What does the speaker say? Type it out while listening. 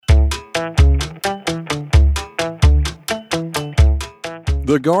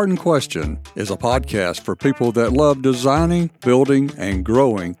The Garden Question is a podcast for people that love designing, building, and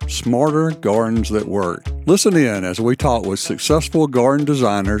growing smarter gardens that work. Listen in as we talk with successful garden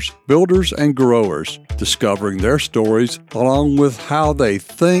designers, builders, and growers, discovering their stories along with how they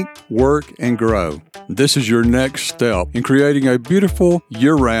think, work, and grow. This is your next step in creating a beautiful,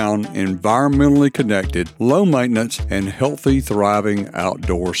 year-round, environmentally connected, low-maintenance, and healthy, thriving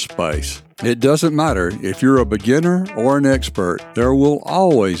outdoor space. It doesn't matter if you're a beginner or an expert, there will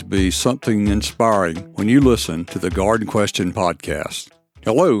always be something inspiring when you listen to the Garden Question podcast.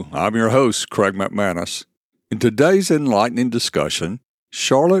 Hello, I'm your host, Craig McManus. In today's enlightening discussion,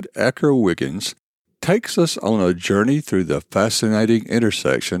 Charlotte Ekker Wiggins takes us on a journey through the fascinating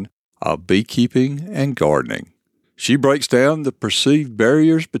intersection of beekeeping and gardening. She breaks down the perceived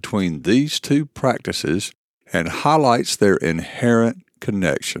barriers between these two practices and highlights their inherent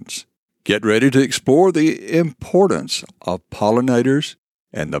connections. Get ready to explore the importance of pollinators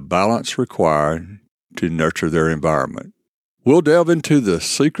and the balance required to nurture their environment. We'll delve into the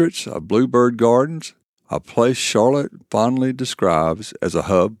secrets of bluebird gardens, a place Charlotte fondly describes as a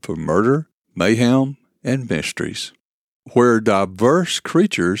hub for murder, mayhem, and mysteries, where diverse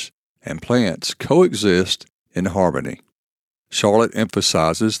creatures and plants coexist in harmony. Charlotte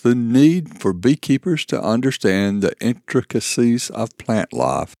emphasizes the need for beekeepers to understand the intricacies of plant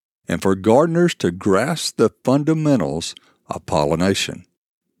life and for gardeners to grasp the fundamentals of pollination.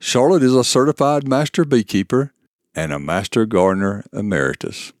 Charlotte is a certified master beekeeper and a master gardener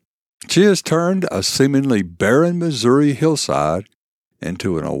emeritus. She has turned a seemingly barren Missouri hillside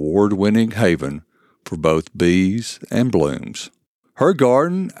into an award-winning haven for both bees and blooms. Her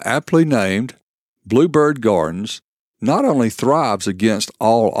garden, aptly named Bluebird Gardens, not only thrives against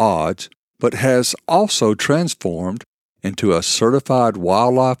all odds, but has also transformed into a certified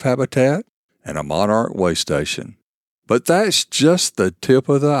wildlife habitat and a monarch way station. But that's just the tip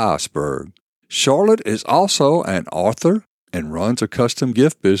of the iceberg. Charlotte is also an author and runs a custom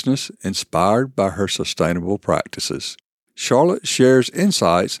gift business inspired by her sustainable practices. Charlotte shares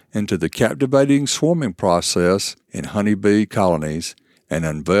insights into the captivating swarming process in honeybee colonies and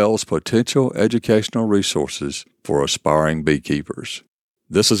unveils potential educational resources for aspiring beekeepers.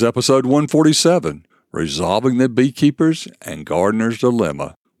 This is episode 147, Resolving the Beekeeper's and Gardener's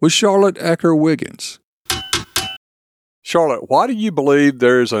Dilemma, with Charlotte Ekker Wiggins. Charlotte, why do you believe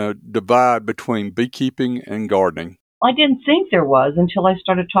there is a divide between beekeeping and gardening? I didn't think there was until I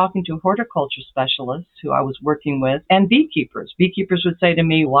started talking to horticulture specialists who I was working with and beekeepers. Beekeepers would say to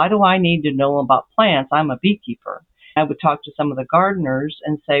me, why do I need to know about plants? I'm a beekeeper. I would talk to some of the gardeners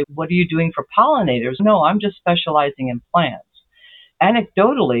and say, what are you doing for pollinators? No, I'm just specializing in plants.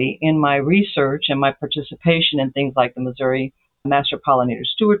 Anecdotally, in my research and my participation in things like the Missouri Master Pollinator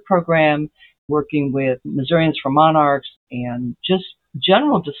Steward Program, working with Missourians for Monarchs, and just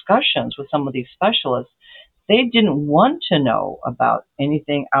general discussions with some of these specialists, they didn't want to know about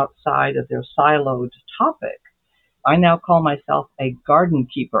anything outside of their siloed topic. I now call myself a garden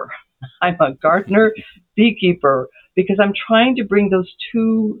keeper. I'm a gardener beekeeper because I'm trying to bring those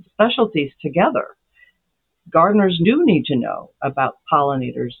two specialties together. Gardeners do need to know about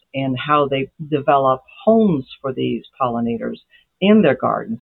pollinators and how they develop homes for these pollinators in their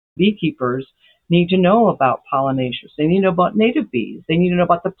gardens. Beekeepers need to know about pollinators. They need to know about native bees. They need to know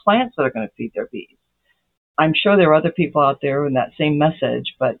about the plants that are going to feed their bees. I'm sure there are other people out there in that same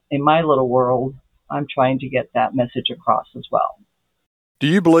message, but in my little world, I'm trying to get that message across as well. Do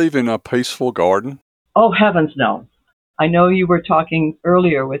you believe in a peaceful garden? Oh, heavens no. I know you were talking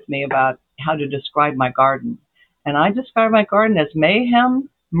earlier with me about how to describe my garden. And I describe my garden as mayhem,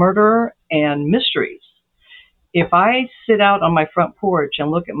 murder, and mysteries. If I sit out on my front porch and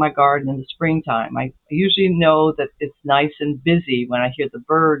look at my garden in the springtime, I usually know that it's nice and busy when I hear the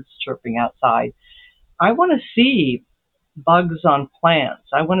birds chirping outside. I want to see bugs on plants.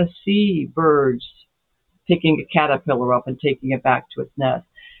 I want to see birds picking a caterpillar up and taking it back to its nest.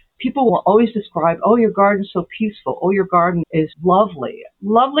 People will always describe, oh, your garden's so peaceful. Oh, your garden is lovely.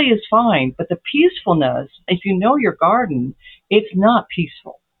 Lovely is fine, but the peacefulness, if you know your garden, it's not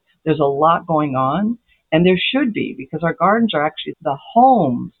peaceful. There's a lot going on, and there should be, because our gardens are actually the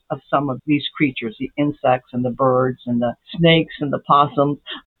homes of some of these creatures, the insects and the birds and the snakes and the possums.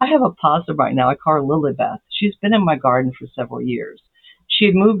 I have a possum right now. I call her Lilybeth. She's been in my garden for several years. She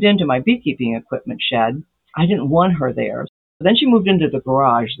had moved into my beekeeping equipment shed. I didn't want her there. Then she moved into the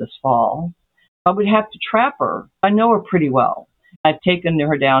garage this fall. I would have to trap her. I know her pretty well. I've taken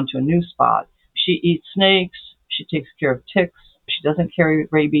her down to a new spot. She eats snakes. She takes care of ticks. She doesn't carry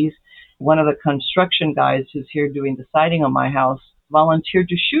rabies. One of the construction guys who's here doing the siding on my house volunteered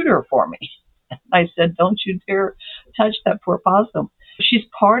to shoot her for me. I said, don't you dare touch that poor possum. She's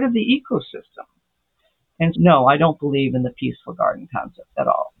part of the ecosystem. And no, I don't believe in the peaceful garden concept at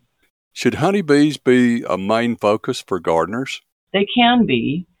all. Should honeybees be a main focus for gardeners? They can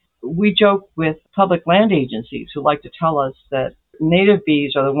be. We joke with public land agencies who like to tell us that native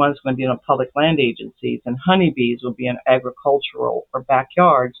bees are the ones going to be in public land agencies and honeybees will be in agricultural or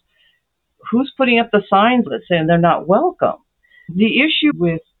backyards. Who's putting up the signs that say they're not welcome? The issue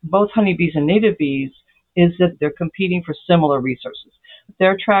with both honeybees and native bees is that they're competing for similar resources.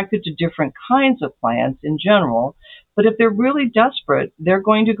 They're attracted to different kinds of plants in general, but if they're really desperate, they're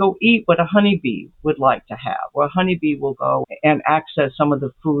going to go eat what a honeybee would like to have, or a honeybee will go and access some of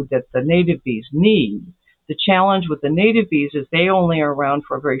the food that the native bees need. The challenge with the native bees is they only are around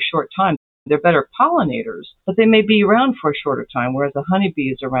for a very short time. They're better pollinators, but they may be around for a shorter time, whereas a honeybee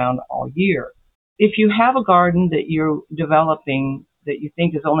is around all year. If you have a garden that you're developing that you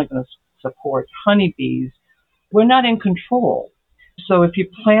think is only going to support honeybees, we're not in control. So if you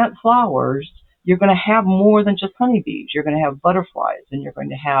plant flowers, you're going to have more than just honeybees. You're going to have butterflies, and you're going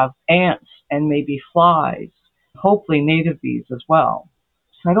to have ants and maybe flies, hopefully native bees as well.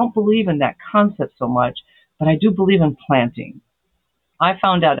 So I don't believe in that concept so much, but I do believe in planting. I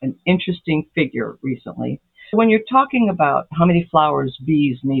found out an interesting figure recently. When you're talking about how many flowers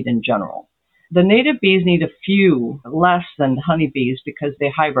bees need in general, the native bees need a few less than honeybees because they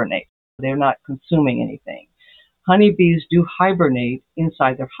hibernate. They're not consuming anything. Honeybees do hibernate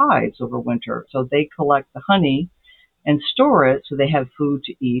inside their hives over winter, so they collect the honey and store it so they have food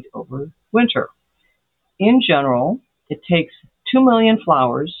to eat over winter. In general, it takes 2 million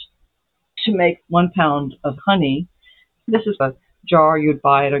flowers to make 1 pound of honey. This is a jar you'd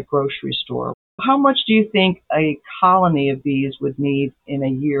buy at a grocery store. How much do you think a colony of bees would need in a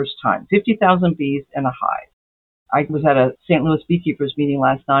year's time? 50,000 bees in a hive. I was at a St. Louis beekeepers meeting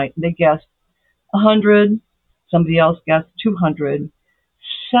last night, and they guessed 100. Somebody else guessed 200.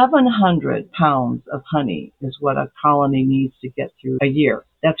 700 pounds of honey is what a colony needs to get through a year.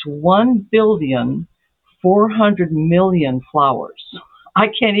 That's 1,400,000,000 flowers. I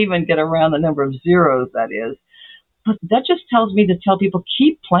can't even get around the number of zeros that is. But that just tells me to tell people,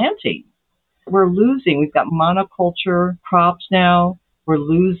 keep planting. We're losing. We've got monoculture crops now. We're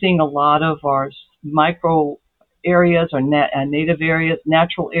losing a lot of our micro areas or native areas,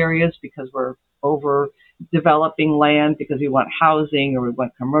 natural areas, because we're over developing land because we want housing or we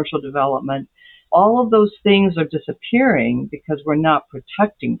want commercial development. All of those things are disappearing because we're not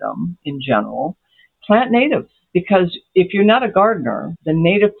protecting them in general. Plant natives, because if you're not a gardener, the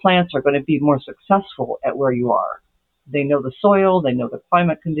native plants are going to be more successful at where you are. They know the soil, they know the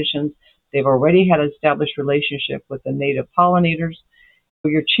climate conditions, they've already had an established relationship with the native pollinators. So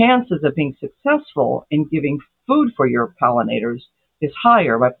your chances of being successful in giving food for your pollinators is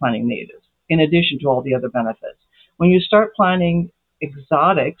higher by planting natives, in addition to all the other benefits. When you start planting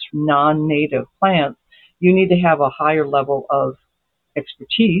exotics, non-native plants, you need to have a higher level of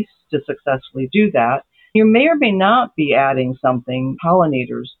expertise to successfully do that. You may or may not be adding something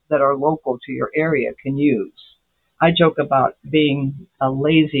pollinators that are local to your area can use. I joke about being a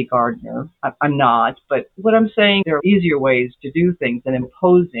lazy gardener. I'm not, but what I'm saying, there are easier ways to do things than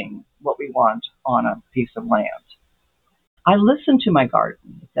imposing what we want on a piece of land. I listen to my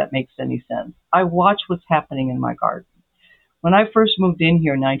garden, if that makes any sense. I watch what's happening in my garden. When I first moved in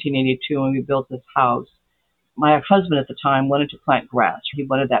here in 1982 and we built this house, my husband at the time wanted to plant grass. He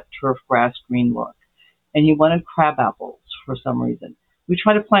wanted that turf grass green look. And he wanted crab apples for some reason. We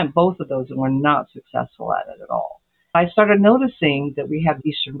tried to plant both of those and we're not successful at it at all. I started noticing that we have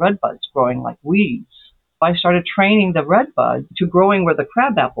eastern redbuds growing like weeds. I started training the redbud to growing where the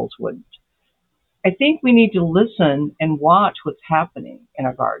crab apples wouldn't. I think we need to listen and watch what's happening in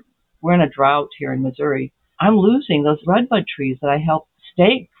our garden. We're in a drought here in Missouri. I'm losing those redbud trees that I helped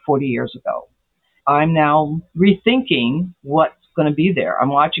stake 40 years ago. I'm now rethinking what's going to be there. I'm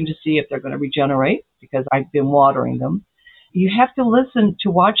watching to see if they're going to regenerate because I've been watering them. You have to listen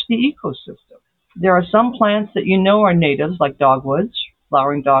to watch the ecosystem. There are some plants that you know are natives, like dogwoods.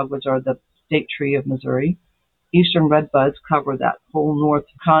 Flowering dogwoods are the state tree of Missouri. Eastern redbuds cover that whole north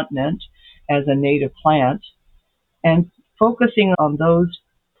continent as a native plant. And focusing on those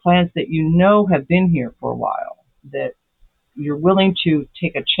plants that you know have been here for a while, that you're willing to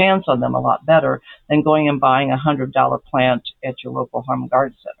take a chance on them a lot better than going and buying a $100 plant at your local home and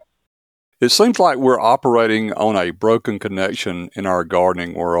garden center. It seems like we're operating on a broken connection in our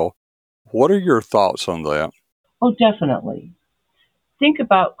gardening world. What are your thoughts on that? Oh, definitely. Think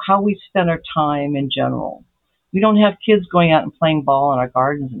about how we spend our time in general. We don't have kids going out and playing ball in our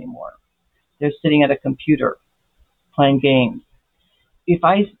gardens anymore. They're sitting at a computer playing games. If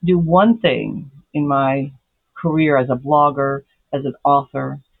I do one thing in my career as a blogger, as an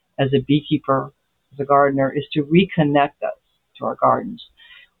author, as a beekeeper, as a gardener, is to reconnect us to our gardens.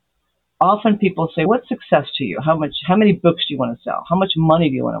 Often people say, what's success to you? How many books do you want to sell? How much money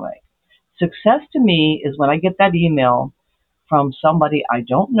do you want to make? Success to me is when I get that email from somebody I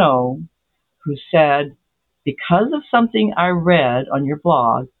don't know who said, because of something I read on your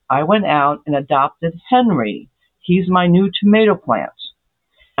blog, I went out and adopted Henry. He's my new tomato plant.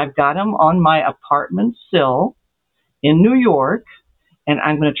 I've got him on my apartment sill in New York, and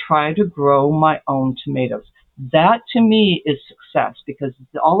I'm going to try to grow my own tomatoes. That to me is success, because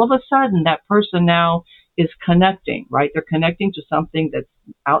all of a sudden that person now is connecting, right? They're connecting to something that's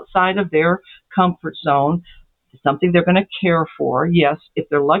outside of their comfort zone, something they're going to care for. Yes, if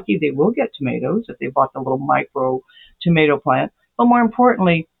they're lucky, they will get tomatoes if they bought the little micro tomato plant. But more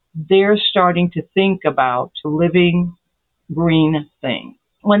importantly, they're starting to think about living green things.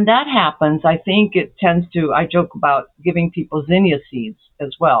 When that happens, I think it tends to, I joke about giving people zinnia seeds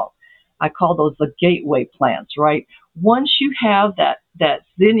as well. I call those the gateway plants, right? Once you have that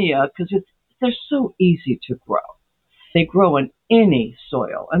zinnia, because they're so easy to grow. They grow in any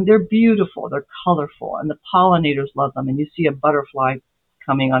soil, and they're beautiful, they're colorful, and the pollinators love them. And you see a butterfly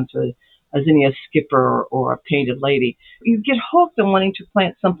coming onto a zinnia skipper or a painted lady. You get hooked on wanting to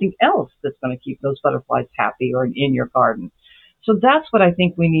plant something else that's going to keep those butterflies happy or in your garden. So that's what I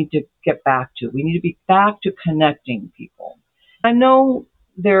think we need to get back to. We need to be back to connecting people. I know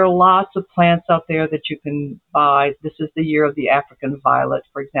there are lots of plants out there that you can buy. This is the year of the African violet,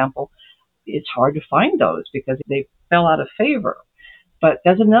 for example. It's hard to find those because they fell out of favor. But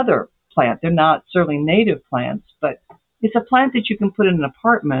there's another plant. They're not certainly native plants, but it's a plant that you can put in an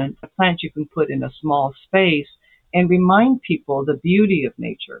apartment, a plant you can put in a small space, and remind people the beauty of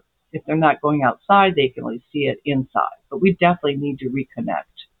nature. If they're not going outside, they can only see it inside. But we definitely need to reconnect.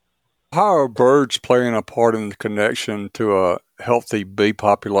 How are birds playing a part in the connection to a healthy bee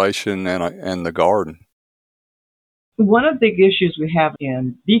population and the garden? One of the big issues we have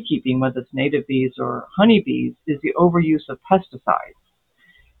in beekeeping, whether it's native bees or honeybees, is the overuse of pesticides.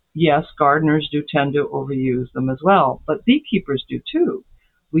 Yes, gardeners do tend to overuse them as well, but beekeepers do too.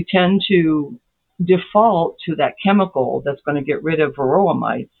 We tend to default to that chemical that's going to get rid of varroa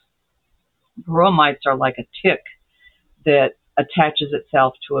mites. Varroa mites are like a tick that attaches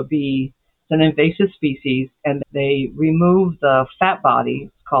itself to a bee. It's an invasive species, and they remove the fat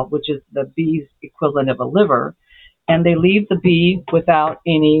body, which is the bee's equivalent of a liver, and they leave the bee without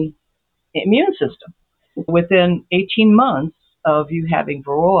any immune system. Within 18 months of you having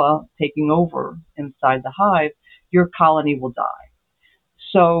varroa taking over inside the hive, your colony will die.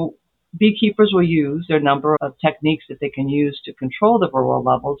 So beekeepers will use their number of techniques that they can use to control the varroa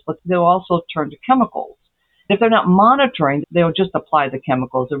levels, but they'll also turn to chemicals. If they're not monitoring, they'll just apply the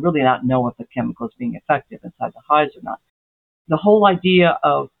chemicals and really not know if the chemical is being effective inside the hives or not. The whole idea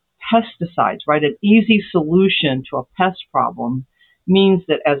of pesticides, right, an easy solution to a pest problem, means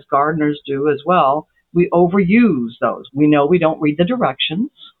that as gardeners do as well, we overuse those. We know we don't read the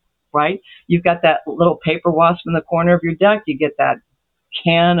directions, right? You've got that little paper wasp in the corner of your deck. You get that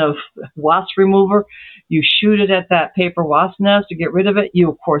can of wasp remover. You shoot it at that paper wasp nest to get rid of it. You,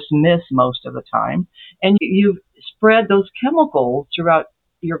 of course, miss most of the time. And you spread those chemicals throughout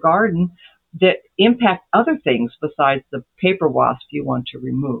your garden that impact other things besides the paper wasp you want to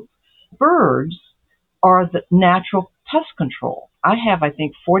remove. Birds are the natural pest control. I have, I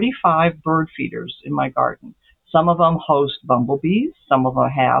think, 45 bird feeders in my garden. Some of them host bumblebees. Some of them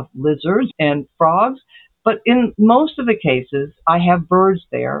have lizards and frogs. But in most of the cases, I have birds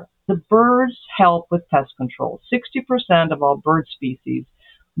there. The birds help with pest control. 60% of all bird species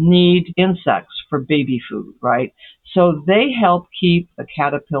need insects for baby food, right? So they help keep the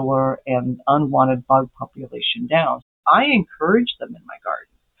caterpillar and unwanted bug population down. I encourage them in my garden.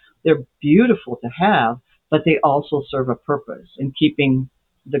 They're beautiful to have, but they also serve a purpose in keeping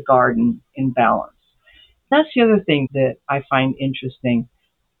the garden in balance. That's the other thing that I find interesting.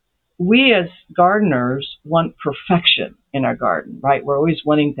 We as gardeners want perfection in our garden, right? We're always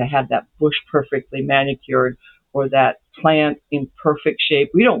wanting to have that bush perfectly manicured or that plant in perfect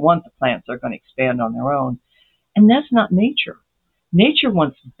shape. We don't want the plants that are going to expand on their own. And that's not nature. Nature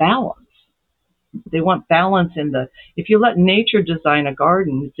wants balance. They want balance if you let nature design a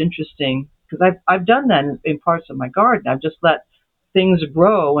garden, it's interesting because I've done that in parts of my garden. I've just let things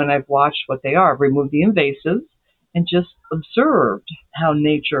grow and I've watched what they are. I've removed the invasives and just observed how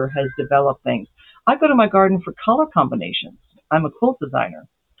nature has developed things. I go to my garden for color combinations. I'm a quilt designer.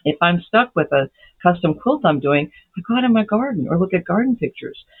 If I'm stuck with a custom quilt I'm doing, I go out in my garden or look at garden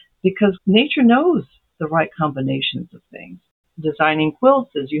pictures because nature knows the right combinations of things. Designing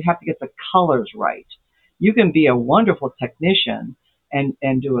quilts is you have to get the colors right. You can be a wonderful technician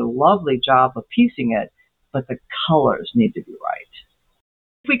and do a lovely job of piecing it, but the colors need to be right.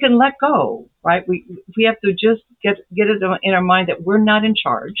 If we can let go, right? We have to just get it in our mind that we're not in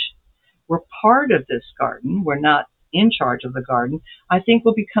charge. We're part of this garden. We're not in charge of the garden. I think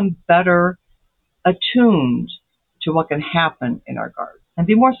we'll become better attuned to what can happen in our garden and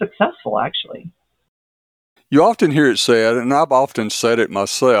be more successful, actually. You often hear it said, and I've often said it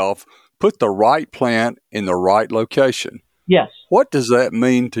myself, put the right plant in the right location. Yes. What does that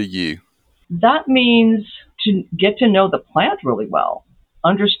mean to you? That means to get to know the plant really well,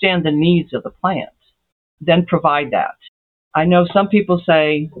 understand the needs of the plant, then provide that. I know some people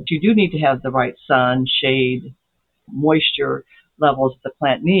say you do need to have the right sun, shade, moisture levels the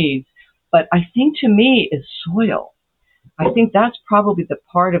plant needs, but I think to me is soil. I think that's probably the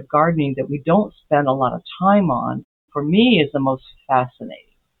part of gardening that we don't spend a lot of time on. For me, is the most fascinating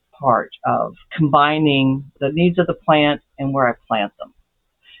part of combining the needs of the plant and where I plant them.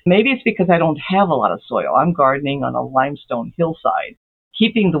 Maybe it's because I don't have a lot of soil. I'm gardening on a limestone hillside.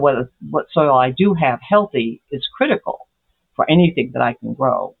 Keeping what soil I do have healthy is critical for anything that I can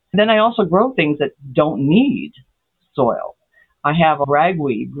grow. And then I also grow things that don't need soil. I have a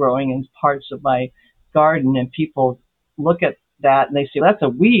ragweed growing in parts of my garden, and people look at that and they say, that's a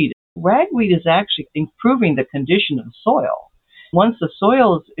weed. Ragweed is actually improving the condition of the soil. Once the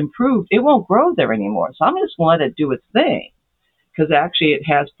soil is improved, it won't grow there anymore. So I'm just going to let it do its thing, because actually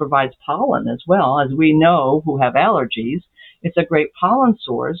it provides pollen as well. As we know who have allergies, it's a great pollen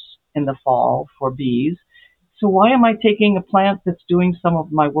source in the fall for bees. So why am I taking a plant that's doing some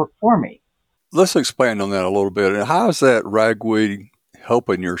of my work for me? Let's expand on that a little bit. How is that ragweed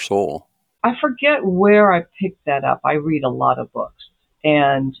helping your soil? I forget where I picked that up. I read a lot of books.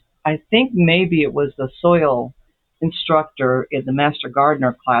 And I think maybe it was the soil instructor in the Master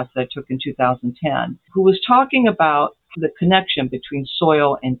Gardener class that I took in 2010, who was talking about the connection between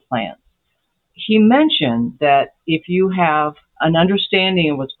soil and plants. He mentioned that if you have an understanding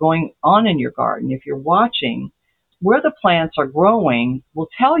of what's going on in your garden, if you're watching, where the plants are growing will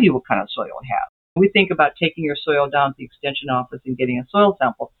tell you what kind of soil you have. We think about taking your soil down to the extension office and getting a soil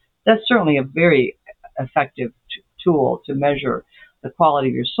sample. That's certainly a very effective tool to measure the quality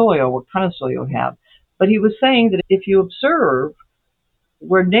of your soil, what kind of soil you have. But he was saying that if you observe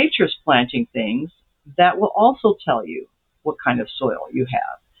where nature's planting things, that will also tell you what kind of soil you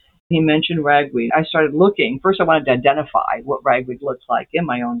have. He mentioned ragweed. I started looking. First, I wanted to identify what ragweed looks like in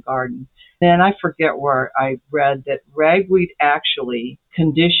my own garden. Then I forget where I read that ragweed actually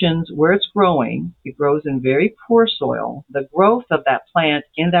conditions where it's growing. It grows in very poor soil. The growth of that plant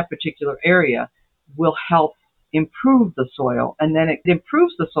in that particular area will help improve the soil. And then it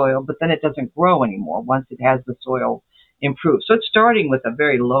improves the soil, but then it doesn't grow anymore once it has the soil improved. So it's starting with a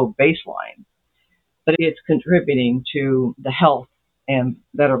very low baseline, but it's contributing to the health and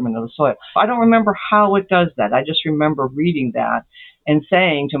betterment of the soil. I don't remember how it does that. I just remember reading that and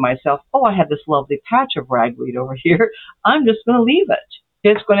saying to myself, oh, I have this lovely patch of ragweed over here. I'm just going to leave it.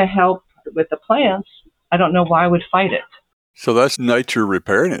 It's going to help with the plants. I don't know why I would fight it. So that's nature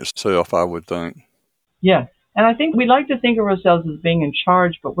repairing itself, I would think. Yeah. And I think we like to think of ourselves as being in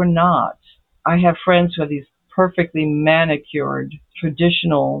charge, but we're not. I have friends who have these perfectly manicured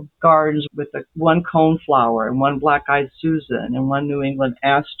traditional gardens with one coneflower and one black-eyed Susan and one New England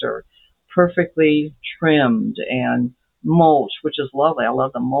aster, perfectly trimmed and mulch, which is lovely. I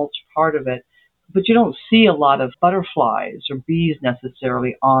love the mulch part of it. But you don't see a lot of butterflies or bees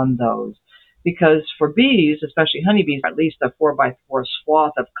necessarily on those, because for bees, especially honeybees, at least a 4x4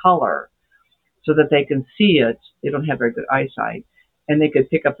 swath of color so that they can see it. They don't have very good eyesight. And they could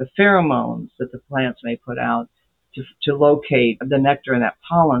pick up the pheromones that the plants may put out to locate the nectar in that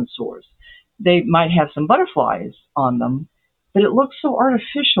pollen source. They might have some butterflies on them, but it looks so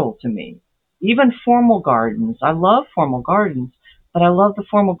artificial to me. Even formal gardens. I love formal gardens, but I love the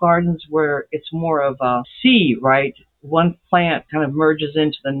formal gardens where it's more of a sea, right? One plant kind of merges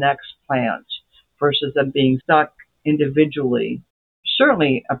into the next plant versus them being stuck individually.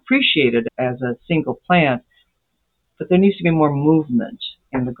 Certainly appreciated as a single plant, but there needs to be more movement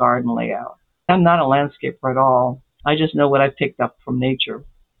in the garden layout. I'm not a landscaper at all. I just know what I picked up from nature.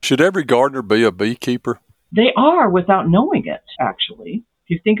 Should every gardener be a beekeeper? They are without knowing it, actually. If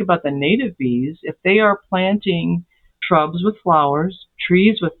you think about the native bees, if they are planting shrubs with flowers,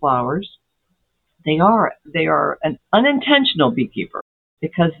 trees with flowers, they are an unintentional beekeeper,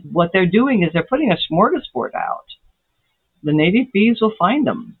 because what they're doing is they're putting a smorgasbord out. The native bees will find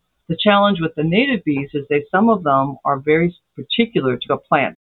them. The challenge with the native bees is some of them are very particular to a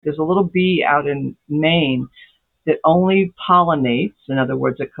plant. There's a little bee out in Maine that only pollinates. In other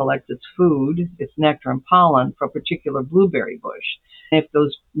words, it collects its food, its nectar and pollen from a particular blueberry bush. If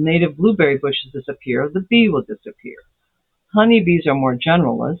those native blueberry bushes disappear, the bee will disappear. Honeybees are more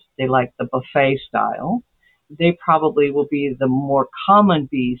generalists. They like the buffet style. They probably will be the more common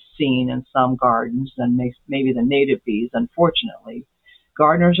bees seen in some gardens than maybe the native bees, unfortunately.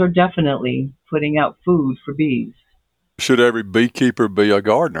 Gardeners are definitely putting out food for bees. Should every beekeeper be a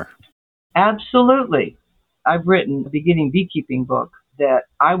gardener? Absolutely. I've written a beginning beekeeping book that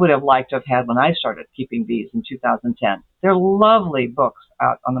I would have liked to have had when I started keeping bees in 2010. They're lovely books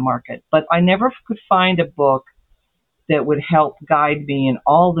out on the market, but I never could find a book that would help guide me in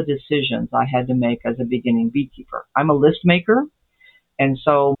all the decisions I had to make as a beginning beekeeper. I'm a list maker, and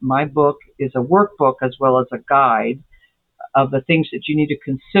so my book is a workbook as well as a guide of the things that you need to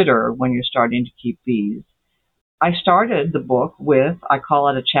consider when you're starting to keep bees. I started the book with, I call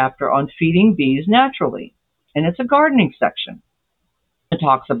it a chapter on feeding bees naturally, and it's a gardening section. It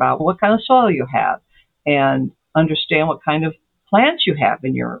talks about what kind of soil you have and understand what kind of plants you have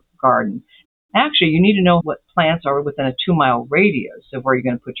in your garden. Actually, you need to know what plants are within a 2-mile radius of where you're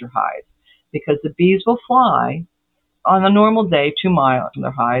going to put your hive, because the bees will fly on a normal day 2 miles from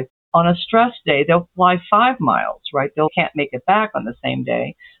their hive. On a stress day, they'll fly 5 miles, right? They can't make it back on the same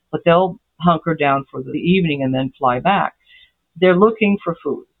day, but they'll hunker down for the evening and then fly back. They're looking for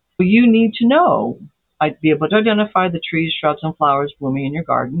food. You need to know. I'd be able to identify the trees, shrubs, and flowers blooming in your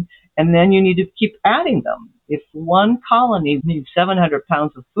garden, and then you need to keep adding them. If one colony needs 700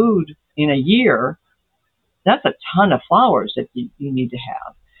 pounds of food in a year, that's a ton of flowers that you need to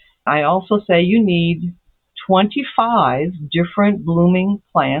have. I also say you need 25 different blooming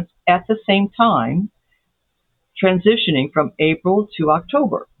plants at the same time, transitioning from April to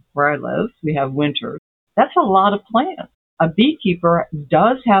October. Where I live, we have winter. That's a lot of plants. A beekeeper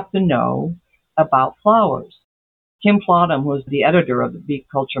does have to know about flowers. Kim Plottom was the editor of the Bee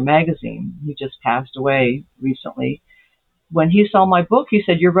Culture magazine. He just passed away recently. When he saw my book, he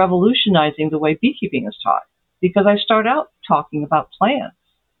said, "You're revolutionizing the way beekeeping is taught," because I start out talking about plants.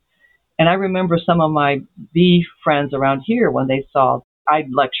 And I remember some of my bee friends around here, when they saw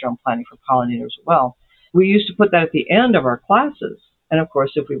I'd lecture on planting for pollinators as well, we used to put that at the end of our classes. And of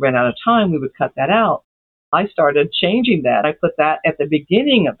course, if we ran out of time, we would cut that out. I started changing that. I put that at the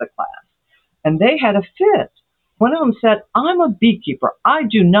beginning of the class. And they had a fit. One of them said, "I'm a beekeeper. I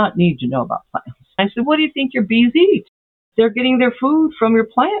do not need to know about plants." I said, "What do you think your bees eat? They're getting their food from your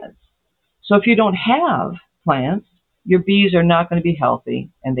plants. So if you don't have plants, your bees are not going to be healthy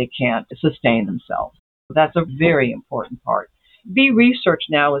and they can't sustain themselves." That's a very important part. Bee research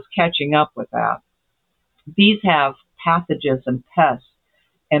now is catching up with that. Bees have pathogens and pests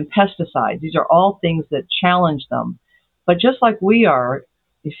and pesticides. These are all things that challenge them. But just like we are,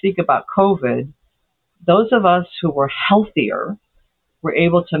 you think about COVID, those of us who were healthier were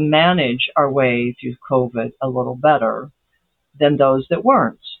able to manage our way through COVID a little better than those that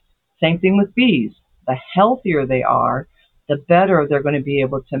weren't. Same thing with bees. The healthier they are, the better they're going to be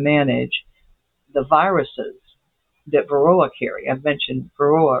able to manage the viruses that Varroa carry. I've mentioned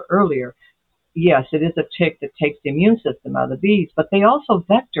Varroa earlier. Yes, it is a tick that takes the immune system out of the bees, but they also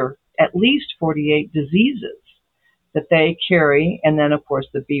vector at least 48 diseases that they carry, and then, of course,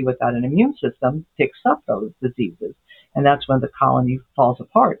 the bee without an immune system picks up those diseases, and that's when the colony falls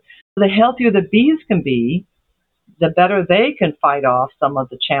apart. The healthier the bees can be, the better they can fight off some of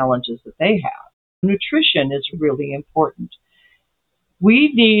the challenges that they have. Nutrition is really important.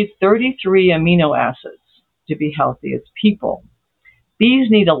 We need 33 amino acids to be healthy as people. Bees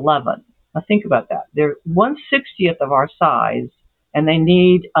need 11. Now think about that. They're 1/60th of our size, and they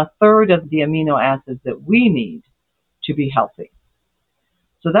need 1/3 of the amino acids that we need to be healthy.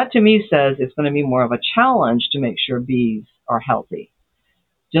 So that to me says it's going to be more of a challenge to make sure bees are healthy.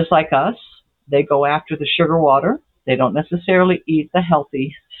 Just like us, they go after the sugar water. They don't necessarily eat the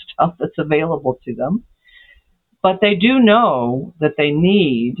healthy stuff that's available to them. But they do know that they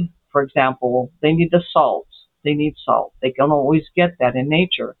need, for example, they need the salt. They need salt. They don't always get that in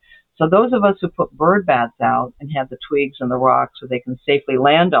nature. So those of us who put bird baths out and have the twigs and the rocks so they can safely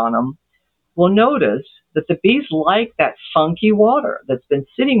land on them will notice that the bees like that funky water that's been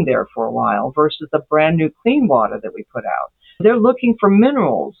sitting there for a while versus the brand new clean water that we put out. They're looking for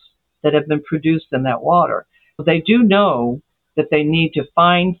minerals that have been produced in that water. But they do know that they need to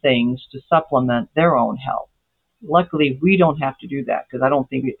find things to supplement their own health. Luckily, we don't have to do that because I don't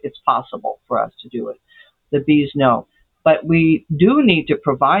think it's possible for us to do it. The bees know. But we do need to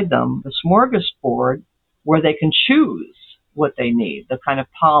provide them the smorgasbord where they can choose what they need, the kind of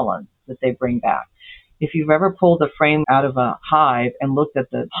pollen that they bring back. If you've ever pulled a frame out of a hive and looked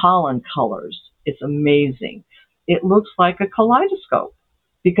at the pollen colors, it's amazing. it looks like a kaleidoscope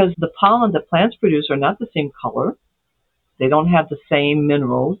because the pollen that plants produce are not the same color. They don't have the same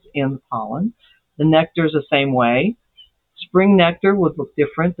minerals in the pollen. The nectar is the same way. Spring nectar would look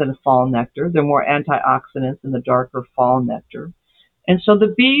different than fall nectar. There are more antioxidants in the darker fall nectar. And so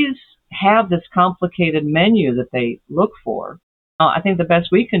the bees have this complicated menu that they look for. I think the best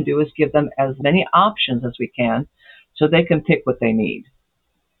we can do is give them as many options as we can so they can pick what they need.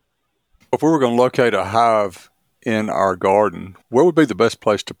 If we were going to locate a hive in our garden, where would be the best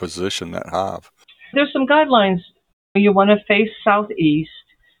place to position that hive? There's some guidelines. You want to face southeast.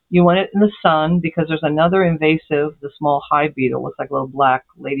 You want it in the sun because there's another invasive, the small hive beetle, looks like a little black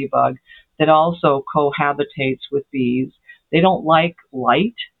ladybug, that also cohabitates with bees. They don't like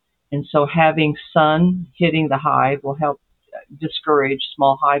light, and so having sun hitting the hive will help discourage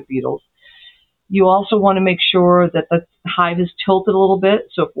small hive beetles. You also want to make sure that the hive is tilted a little bit,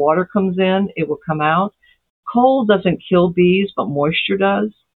 so if water comes in, it will come out. Cold doesn't kill bees, but moisture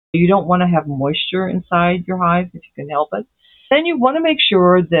does. You don't want to have moisture inside your hive if you can help it. Then you want to make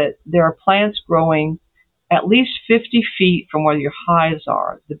sure that there are plants growing at least 50 feet from where your hives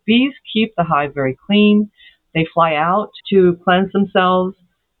are. The bees keep the hive very clean. They fly out to cleanse themselves,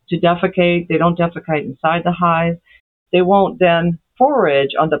 to defecate. They don't defecate inside the hive. They won't then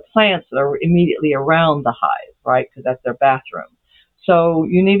forage on the plants that are immediately around the hive, right? Because that's their bathroom. So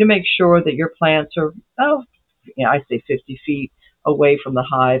you need to make sure that your plants are, I say 50 feet away from the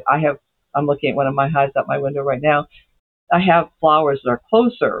hive. I'm looking at one of my hives out my window right now. I have flowers that are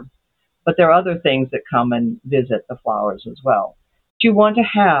closer, but there are other things that come and visit the flowers as well. You want to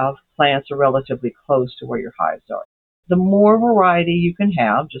have plants that are relatively close to where your hives are. The more variety you can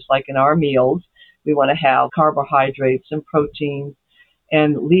have, just like in our meals, we want to have carbohydrates and proteins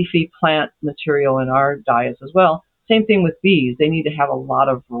and leafy plant material in our diets as well. Same thing with bees. They need to have a lot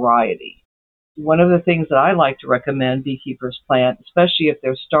of variety. One of the things that I like to recommend beekeepers plant, especially if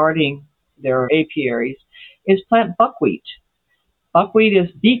they're starting their apiaries, is plant buckwheat. Buckwheat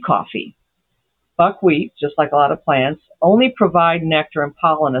is bee coffee. Buckwheat, just like a lot of plants, only provide nectar and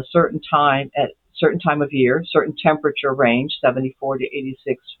pollen a certain time at certain time of year, certain temperature range, 74 to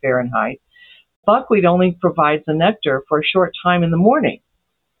 86 Fahrenheit. Buckwheat only provides the nectar for a short time in the morning.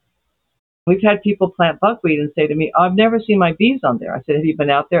 We've had people plant buckwheat and say to me, I've never seen my bees on there. I said, have you been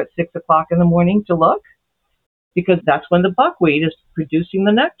out there at 6 o'clock in the morning to look? Because that's when the buckwheat is producing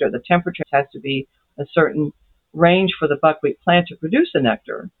the nectar. The temperature has to be a certain range for the buckwheat plant to produce the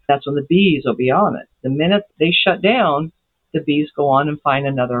nectar. That's when the bees will be on it. The minute they shut down, the bees go on and find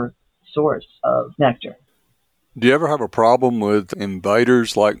another source of nectar. Do you ever have a problem with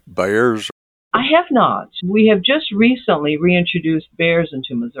invaders like bears? I have not. We have just recently reintroduced bears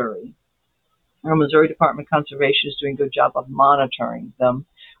into Missouri. Our Missouri Department of Conservation is doing a good job of monitoring them.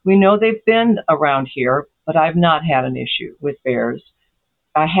 We know they've been around here, but I've not had an issue with bears.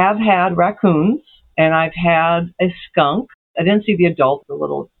 I have had raccoons, and I've had a skunk. I didn't see the adult. The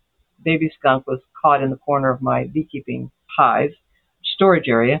little baby skunk was caught in the corner of my beekeeping hive storage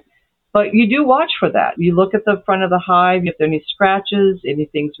area. But you do watch for that. You look at the front of the hive, if there are any scratches,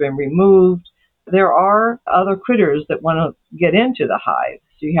 anything's been removed. There are other critters that want to get into the hive,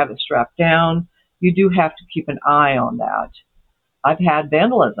 so you have it strapped down. You do have to keep an eye on that. I've had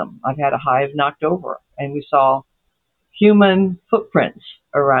vandalism. I've had a hive knocked over, and we saw human footprints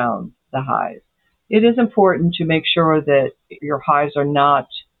around the hive. It is important to make sure that your hives are not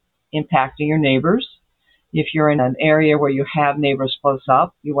impacting your neighbors. If you're in an area where you have neighbors close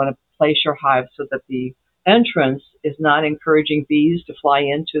up, you want to place your hive so that the entrance is not encouraging bees to fly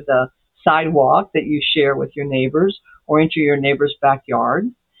into the sidewalk that you share with your neighbors or into your neighbor's backyard.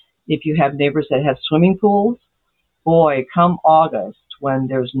 If you have neighbors that have swimming pools, boy, come August when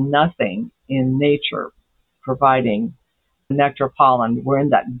there's nothing in nature providing nectar pollen, we're in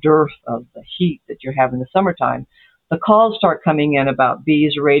that dearth of the heat that you have in the summertime, the calls start coming in about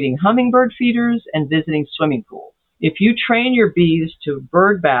bees raiding hummingbird feeders and visiting swimming pools. If you train your bees to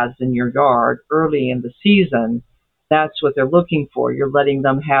bird baths in your yard early in the season, that's what they're looking for. You're letting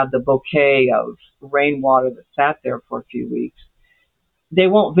them have the bouquet of rainwater that sat there for a few weeks. They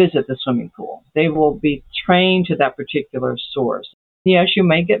won't visit the swimming pool. They will be trained to that particular source. Yes, you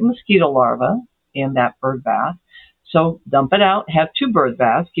may get mosquito larvae in that bird bath. So dump it out, have 2 bird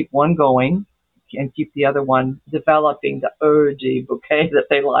baths, keep one going, and keep the other one developing the eau de bouquet that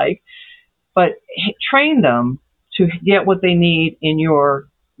they like. But train them to get what they need in your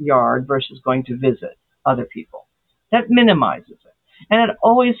yard versus going to visit other people. That minimizes it. And it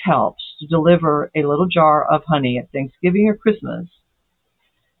always helps to deliver a little jar of honey at Thanksgiving or Christmas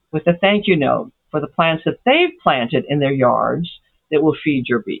with a thank you note for the plants that they've planted in their yards that will feed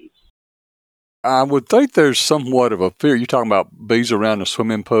your bees. I would think there's somewhat of a fear. You're talking about bees around a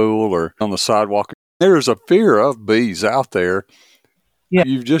swimming pool or on the sidewalk. There's a fear of bees out there. Yeah.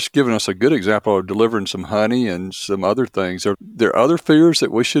 You've just given us a good example of delivering some honey and some other things. Are there other fears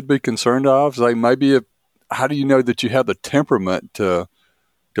that we should be concerned of? Like how do you know that you have the temperament to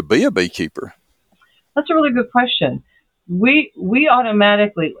be a beekeeper? That's a really good question. We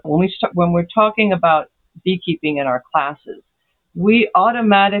automatically, when we're talking about beekeeping in our classes, we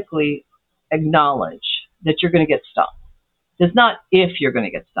automatically acknowledge that you're going to get stung. It's not if you're going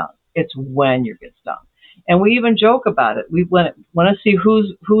to get stung; it's when you get stung. And we even joke about it. We want to see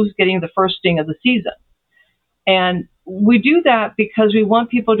who's getting the first sting of the season, and we do that because we want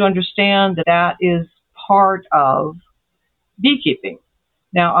people to understand that that is part of beekeeping.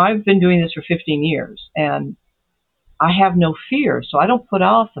 Now, I've been doing this for 15 years, and I have no fear, so I don't put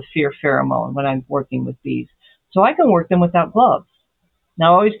off the fear pheromone when I'm working with bees. So I can work them without gloves.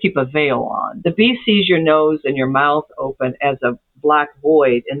 Now, I always keep a veil on. The bee sees your nose and your mouth open as a black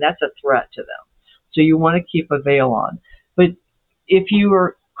void, and that's a threat to them. So you want to keep a veil on. But if you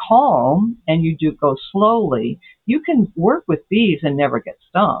are calm and you do go slowly, you can work with bees and never get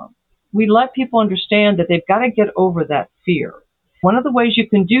stung. We let people understand that they've got to get over that fear. One of the ways you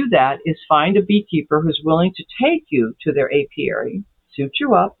can do that is find a beekeeper who's willing to take you to their apiary, suit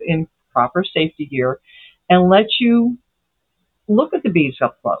you up in proper safety gear, and let you look at the bees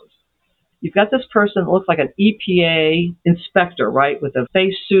up close. You've got this person that looks like an EPA inspector, right, with a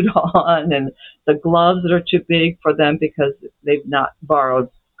face suit on and the gloves that are too big for them because they've not borrowed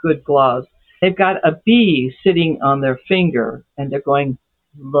good gloves. They've got a bee sitting on their finger, and they're going,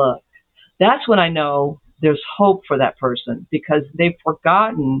 look. That's when I know there's hope for that person because they've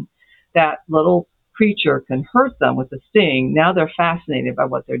forgotten that little creature can hurt them with a sting. Now they're fascinated by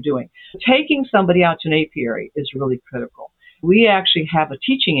what they're doing. Taking somebody out to an apiary is really critical. We actually have a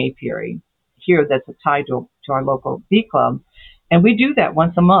teaching apiary here that's tied to our local bee club, and we do that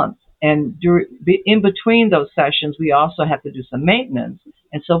once a month. And in between those sessions, we also have to do some maintenance.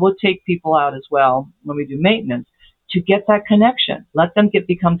 And so we'll take people out as well when we do maintenance to get that connection. Let them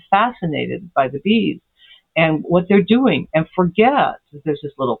become fascinated by the bees and what they're doing and forget that there's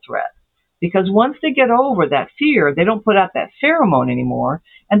this little threat. Because once they get over that fear, they don't put out that pheromone anymore,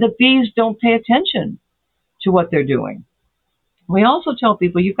 and the bees don't pay attention to what they're doing. We also tell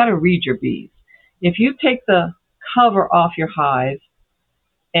people you've got to read your bees. If you take the cover off your hive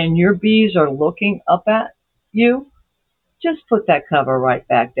and your bees are looking up at you, just put that cover right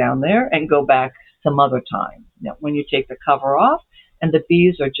back down there and go back some other time. Now, when you take the cover off and the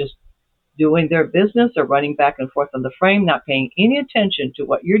bees are just doing their business or running back and forth on the frame, not paying any attention to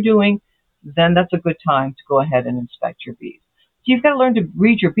what you're doing, then that's a good time to go ahead and inspect your bees. So you've got to learn to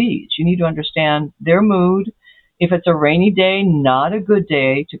read your bees. You need to understand their mood. If it's a rainy day, not a good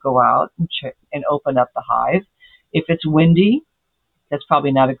day to go out and open up the hive. If it's windy, that's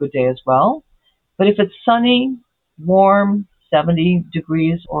probably not a good day as well. But if it's sunny, warm, 70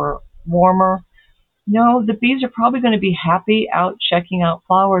 degrees or warmer, no, the bees are probably going to be happy out checking out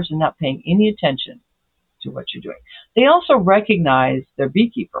flowers and not paying any attention to what you're doing. They also recognize their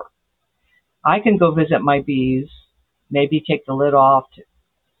beekeeper. I can go visit my bees, maybe take the lid off to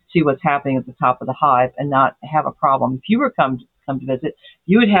see what's happening at the top of the hive and not have a problem. If you were come to visit,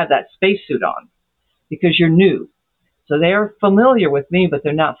 you would have that spacesuit on because you're new. So they're familiar with me, but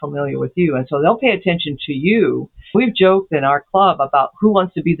they're not familiar with you. And so they'll pay attention to you. We've joked in our club about who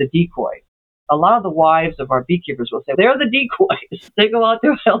wants to be the decoy. A lot of the wives of our beekeepers will say, they're the decoys. They go out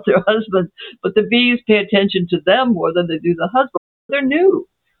there to help their husbands, but the bees pay attention to them more than they do the husband. They're new.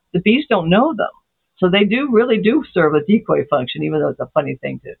 The bees don't know them. So they really do serve a decoy function, even though it's a funny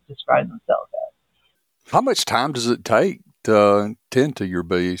thing to describe themselves as. How much time does it take to tend to your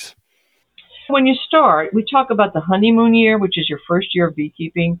bees? When you start, we talk about the honeymoon year, which is your first year of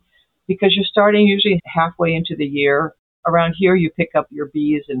beekeeping, because you're starting usually halfway into the year. Around here, you pick up your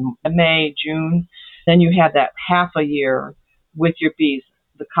bees in May, June. Then you have that half a year with your bees.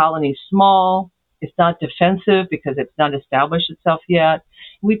 The colony's small. It's not defensive because it's not established itself yet.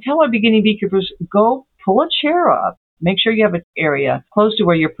 We tell our beginning beekeepers, go pull a chair up. Make sure you have an area close to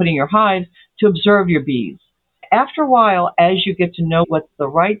where you're putting your hives to observe your bees. After a while, as you get to know what's the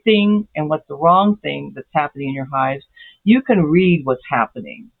right thing and what's the wrong thing that's happening in your hives, you can read what's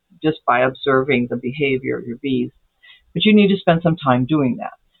happening just by observing the behavior of your bees. But you need to spend some time doing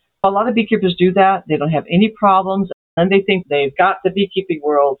that. A lot of beekeepers do that. They don't have any problems, and they think they've got the beekeeping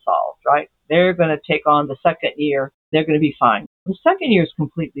world solved, right? They're going to take on the second year. They're going to be fine. The second year is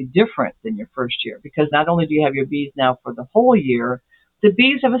completely different than your first year because not only do you have your bees now for the whole year, the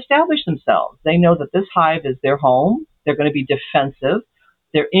bees have established themselves. They know that this hive is their home. They're going to be defensive.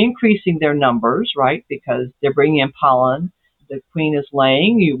 They're increasing their numbers, right, because they're bringing in pollen. The queen is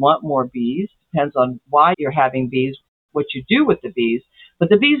laying. You want more bees. Depends on why you're having bees, what you do with the bees. But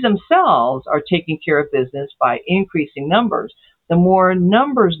the bees themselves are taking care of business by increasing numbers. The more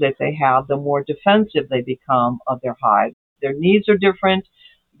numbers that they have, the more defensive they become of their hive. Their needs are different.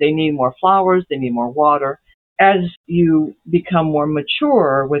 They need more flowers. They need more water. As you become more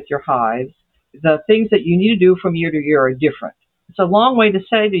mature with your hives, the things that you need to do from year to year are different. It's a long way to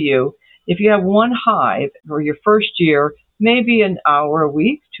say to you, if you have one hive for your first year, maybe an hour a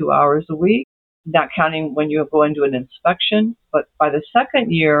week, 2 hours a week, not counting when you go into an inspection. But by the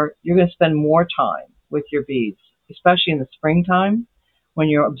second year, you're going to spend more time with your bees, especially in the springtime when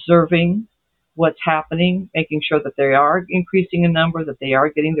you're observing what's happening, making sure that they are increasing in number, that they are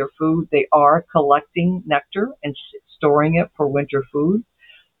getting their food, they are collecting nectar and storing it for winter food.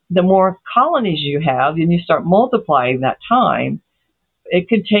 The more colonies you have, and you start multiplying that time, it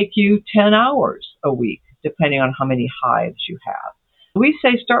could take you 10 hours a week, depending on how many hives you have. We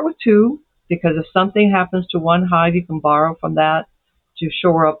say start with 2, because if something happens to one hive, you can borrow from that to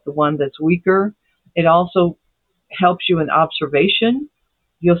shore up the one that's weaker. It also helps you in observation.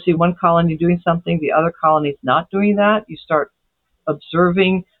 You'll see one colony doing something, the other colony is not doing that. You start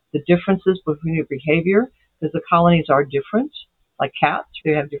observing the differences between your behavior, because the colonies are different, like cats.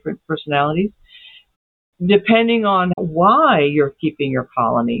 They have different personalities. Depending on why you're keeping your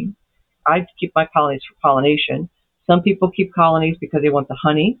colony, I keep my colonies for pollination. Some people keep colonies because they want the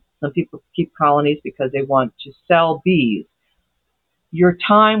honey. Some people keep colonies because they want to sell bees. Your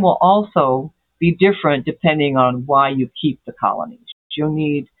time will also be different depending on why you keep the colonies. You'll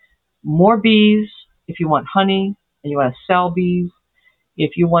need more bees if you want honey and you want to sell bees.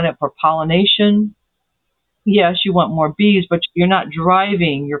 If you want it for pollination, yes, you want more bees, but you're not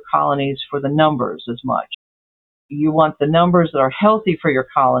driving your colonies for the numbers as much. You want the numbers that are healthy for your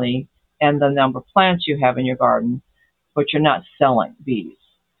colony and the number of plants you have in your garden, but you're not selling bees.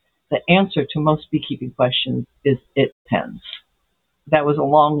 The answer to most beekeeping questions is it depends. That was a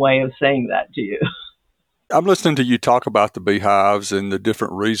long way of saying that to you. I'm listening to you talk about the beehives and the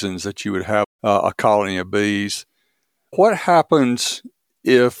different reasons that you would have a colony of bees. What happens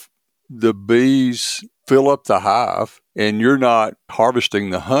if the bees fill up the hive and you're not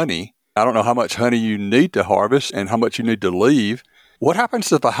harvesting the honey? I don't know how much honey you need to harvest and how much you need to leave. What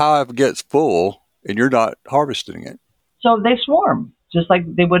happens if a hive gets full and you're not harvesting it? So they swarm, just like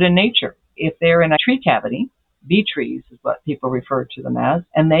they would in nature. If they're in a tree cavity, bee trees is what people refer to them as,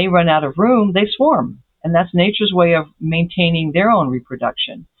 and they run out of room, they swarm. And that's nature's way of maintaining their own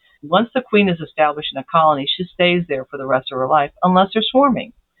reproduction. Once the queen is established in a colony, she stays there for the rest of her life, unless they're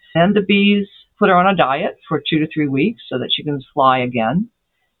swarming. And the bees put her on a diet for 2 to 3 weeks so that she can fly again.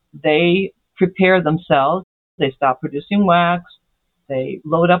 They prepare themselves. They stop producing wax. They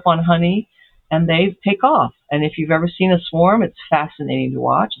load up on honey, and they take off. And if you've ever seen a swarm, it's fascinating to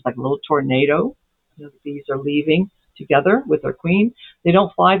watch. It's like a little tornado. The bees are leaving together with their queen. They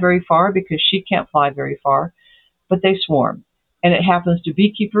don't fly very far because she can't fly very far, but they swarm. And it happens to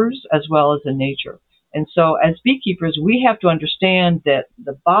beekeepers as well as in nature. And so as beekeepers, we have to understand that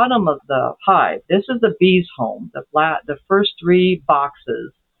the bottom of the hive, this is the bee's home, the first 3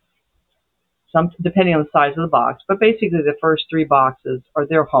 boxes, some depending on the size of the box, but basically the first 3 boxes are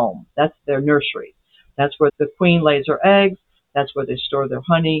their home. That's their nursery. That's where the queen lays her eggs. That's where they store their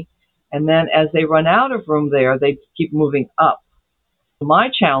honey. And then as they run out of room there, they keep moving up. My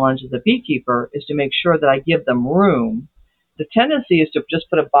challenge as a beekeeper is to make sure that I give them room. The tendency is to just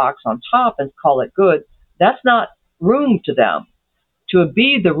put a box on top and call it good. That's not room to them. To a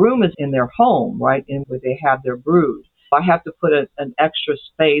bee, the room is in their home, right, in where they have their brood. I have to put an extra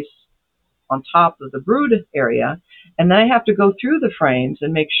space on top of the brood area, and then I have to go through the frames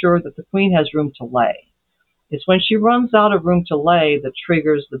and make sure that the queen has room to lay. It's when she runs out of room to lay that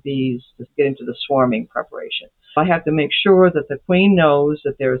triggers the bees to get into the swarming preparation. I have to make sure that the queen knows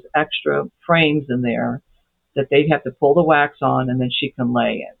that there's extra frames in there that they have to pull the wax on, and then she can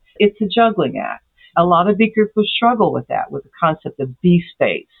lay in. It's a juggling act. A lot of beekeepers struggle with that, with the concept of bee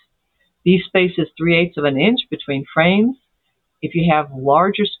space. Bee space is 3/8 of an inch between frames. If you have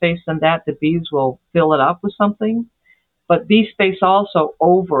larger space than that, the bees will fill it up with something. But bee space also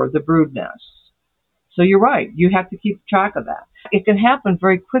over the brood nest. So you're right, you have to keep track of that. It can happen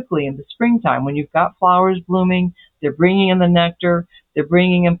very quickly in the springtime when you've got flowers blooming, they're bringing in the nectar, they're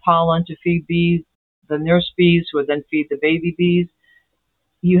bringing in pollen to feed bees, the nurse bees who would then feed the baby bees.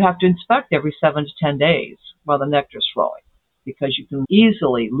 You have to inspect every 7 to 10 days while the nectar is flowing, because you can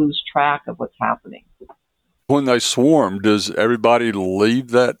easily lose track of what's happening. When they swarm, does everybody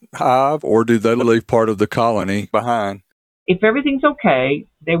leave that hive, or do they leave part of the colony behind? If everything's okay,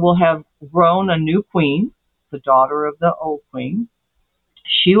 they will have grown a new queen, the daughter of the old queen.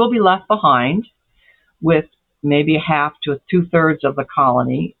 She will be left behind with maybe half to two-thirds of the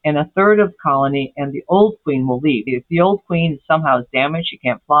colony, and a third of the colony, and the old queen will leave. If the old queen somehow is damaged, she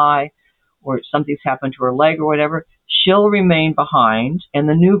can't fly, or something's happened to her leg or whatever, she'll remain behind, and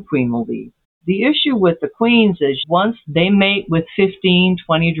the new queen will leave. The issue with the queens is once they mate with 15,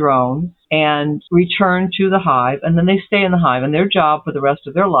 20 drones and return to the hive, and then they stay in the hive, and their job for the rest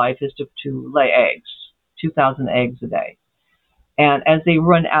of their life is to lay eggs, 2,000 eggs a day. And as they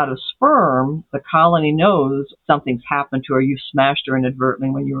run out of sperm, the colony knows something's happened to her. You smashed her inadvertently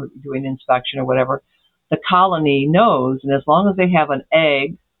when you were doing inspection or whatever. The colony knows, and as long as they have an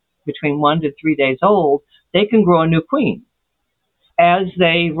egg between 1 to 3 days old, they can grow a new queen. As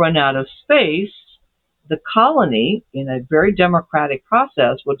they run out of space, the colony, in a very democratic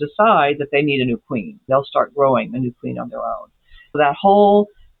process, will decide that they need a new queen. They'll start growing a new queen on their own. So that whole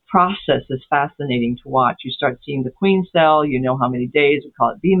process is fascinating to watch. You start seeing the queen cell, you know how many days, we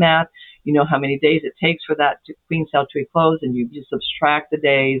call it BMAT, you know how many days it takes for that queen cell to eclose, and you just subtract the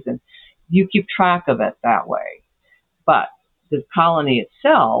days, and you keep track of it that way. But the colony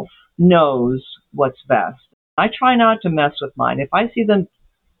itself knows what's best. I try not to mess with mine. If I see them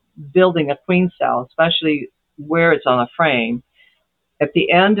building a queen cell, especially where it's on a frame, at the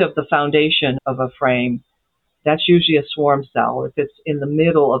end of the foundation of a frame, that's usually a swarm cell. If it's in the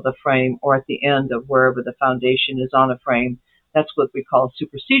middle of the frame or at the end of wherever the foundation is on a frame, that's what we call a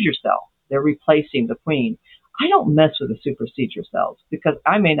supersedure cell. They're replacing the queen. I don't mess with the supersedure cells because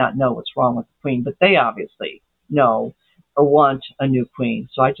I may not know what's wrong with the queen, but they obviously know or want a new queen.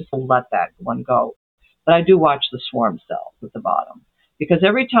 So I just let that one go. But I do watch the swarm cells at the bottom because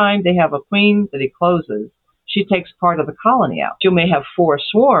every time they have a queen that ecloses, she takes part of the colony out. You may have 4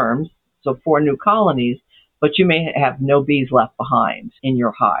 swarms, so 4 new colonies, but you may have no bees left behind in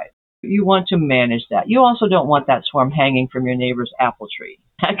your hive. You want to manage that. You also don't want that swarm hanging from your neighbor's apple tree.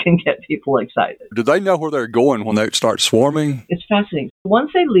 That can get people excited. Do they know where they're going when they start swarming? It's fascinating. Once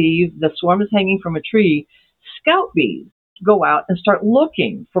they leave, the swarm is hanging from a tree, scout bees go out and start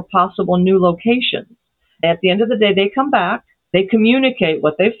looking for possible new locations. At the end of the day, they come back. They communicate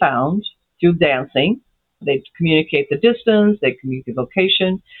what they found through dancing. They communicate the distance, they communicate the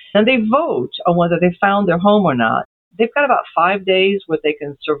location, and they vote on whether they found their home or not. They've got about 5 days where they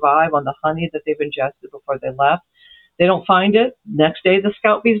can survive on the honey that they've ingested before they left. They don't find it. Next day, the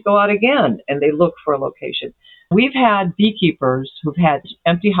scout bees go out again, and they look for a location. We've had beekeepers who've had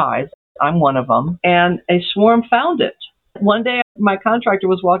empty hives. I'm one of them, and a swarm found it. One day, my contractor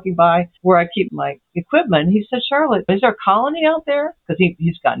was walking by where I keep my equipment. He said, "Charlotte, is there a colony out there?" Because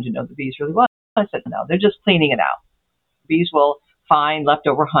he's gotten to know the bees really well. I said, "No, they're just cleaning it out." Bees will find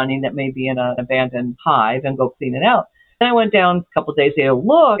leftover honey that may be in an abandoned hive and go clean it out. Then I went down a couple of days later to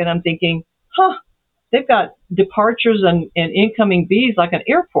look, and I'm thinking, they've got departures and incoming bees like an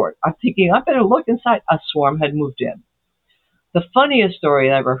airport. I'm thinking, I better look inside. A swarm had moved in. The funniest story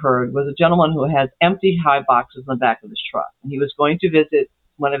I ever heard was a gentleman who has empty hive boxes in the back of his truck. And he was going to visit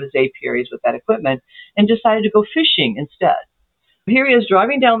one of his apiaries with that equipment and decided to go fishing instead. Here he is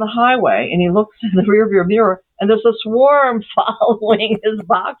driving down the highway, and he looks in the rearview mirror, and there's a swarm following his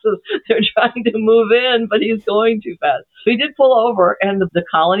boxes. They're trying to move in, but he's going too fast. So he did pull over, and the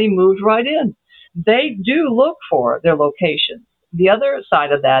colony moved right in. They do look for their locations. The other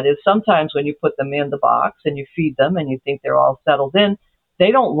side of that is sometimes when you put them in the box and you feed them and you think they're all settled in,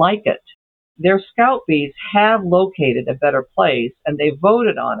 they don't like it. Their scout bees have located a better place, and they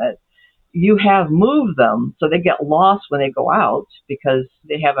voted on it. You have moved them, so they get lost when they go out because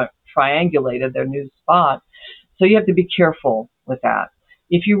they haven't triangulated their new spot. So you have to be careful with that.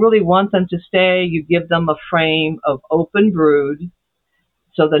 If you really want them to stay, you give them a frame of open brood.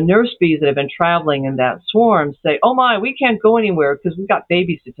 So the nurse bees that have been traveling in that swarm say, "Oh my, we can't go anywhere because we've got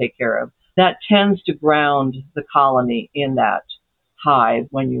babies to take care of." That tends to ground the colony in that hive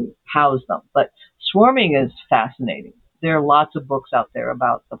when you house them. But swarming is fascinating. There are lots of books out there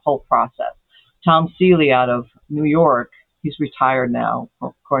about the whole process. Tom Seeley out of New York, he's retired now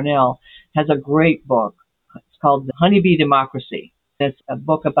from Cornell, has a great book. It's called The Honeybee Democracy. It's a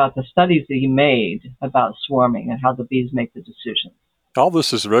book about the studies that he made about swarming and how the bees make the decisions. All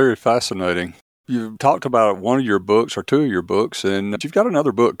this is very fascinating. You've talked about one of your books or 2 of your books, and you've got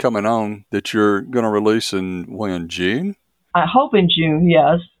another book coming on that you're going to release in June? I hope in June,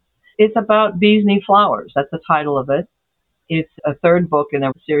 yes. It's about bees need flowers. That's the title of it. It's a 3rd book in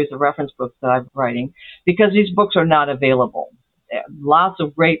a series of reference books that I'm writing because these books are not available. Lots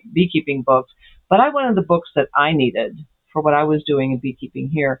of great beekeeping books, but I wanted the books that I needed for what I was doing in beekeeping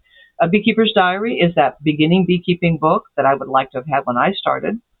here. A Beekeeper's Diary is that beginning beekeeping book that I would like to have had when I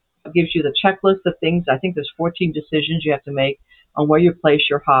started. It gives you the checklist of things. I think there's 14 decisions you have to make on where you place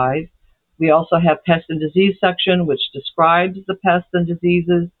your hive. We also have pest and disease section, which describes the pests and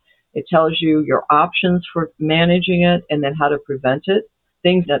diseases. It tells you your options for managing it and then how to prevent it,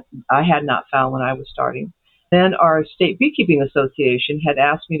 things that I had not found when I was starting. Then our State Beekeeping Association had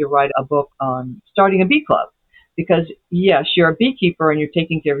asked me to write a book on starting a bee club. Because, yes, you're a beekeeper and you're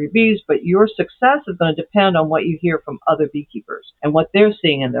taking care of your bees, but your success is going to depend on what you hear from other beekeepers and what they're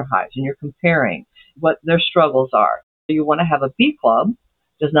seeing in their hives, and you're comparing what their struggles are. You want to have a bee club.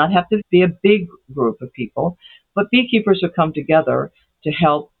 It does not have to be a big group of people, but beekeepers who come together to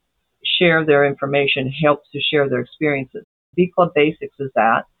help share their information, help to share their experiences. Bee Club Basics is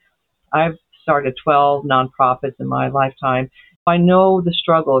that. I've started 12 nonprofits in my lifetime. I know the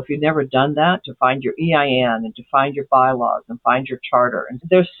struggle, if you've never done that, to find your EIN and to find your bylaws and find your charter. And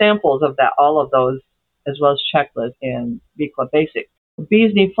there's samples of that, all of those, as well as checklists in Bee Club Basics.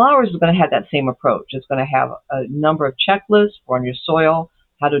 Bees Need Flowers is going to have that same approach. It's going to have a number of checklists on your soil,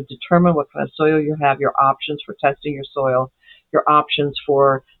 how to determine what kind of soil you have, your options for testing your soil, your options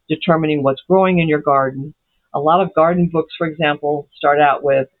for determining what's growing in your garden. A lot of garden books, for example, start out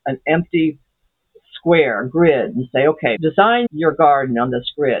with an empty square grid and say, okay, design your garden on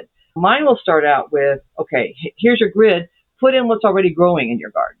this grid. Mine will start out with, okay, here's your grid. Put in what's already growing in your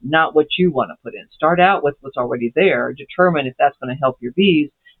garden, not what you want to put in. Start out with what's already there, determine if that's going to help your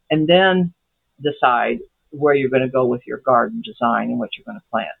bees, and then decide where you're going to go with your garden design and what you're going to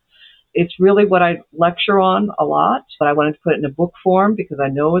plant. It's really what I lecture on a lot, but I wanted to put it in a book form because I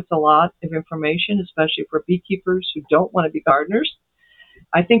know it's a lot of information, especially for beekeepers who don't want to be gardeners.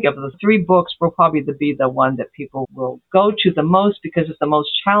 I think of the 3 books will probably be the one that people will go to the most because it's the most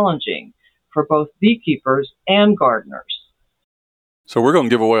challenging for both beekeepers and gardeners. So we're going to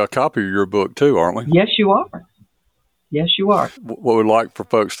give away a copy of your book too, aren't we? Yes, you are. Yes, you are. What we'd like for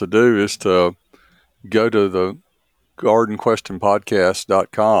folks to do is to go to the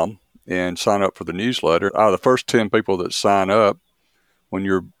gardenquestionpodcast.com and sign up for the newsletter. Out of the first 10 people that sign up, when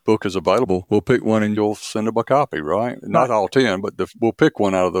your book is available, we'll pick one and you'll send them a copy, right? Not all 10, but we'll pick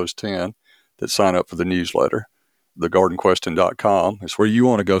one out of those 10 that sign up for the newsletter. Thegardenquestion.com is where you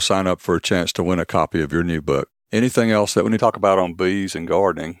want to go sign up for a chance to win a copy of your new book. Anything else that we need to talk about on bees and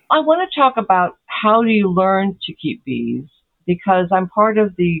gardening? I want to talk about how do you learn to keep bees, because I'm part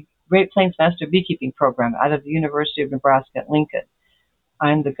of the Great Plains Master Beekeeping Program out of the University of Nebraska at Lincoln.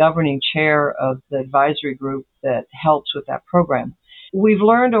 I'm the governing chair of the advisory group that helps with that program. We've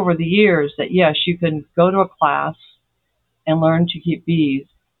learned over the years that, yes, you can go to a class and learn to keep bees,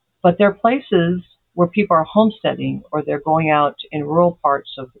 but there are places where people are homesteading or they're going out in rural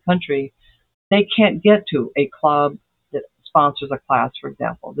parts of the country. They can't get to a club that sponsors a class, for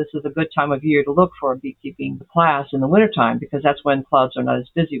example. This is a good time of year to look for a beekeeping class in the wintertime because that's when clubs are not as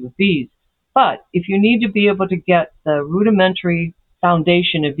busy with bees. But if you need to be able to get the rudimentary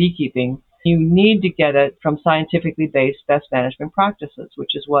foundation of beekeeping, you need to get it from scientifically based best management practices,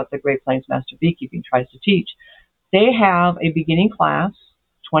 which is what the Great Plains Master Beekeeping tries to teach. They have a beginning class,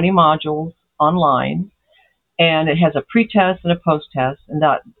 20 modules online, and it has a pre-test and a post-test. And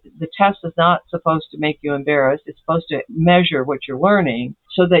that the test is not supposed to make you embarrassed. It's supposed to measure what you're learning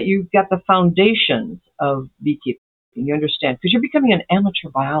so that you get the foundations of beekeeping. You understand, because you're becoming an amateur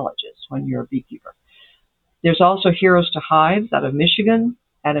biologist when you're a beekeeper. There's also Heroes to Hives out of Michigan.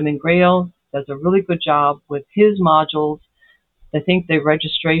 Adam Ingrail does a really good job with his modules. I think the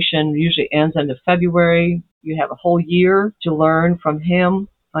registration usually ends end of February. You have a whole year to learn from him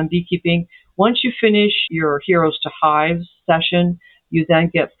on beekeeping. Once you finish your Heroes to Hives session, you then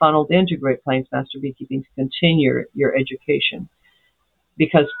get funneled into Great Plains Master Beekeeping to continue your education.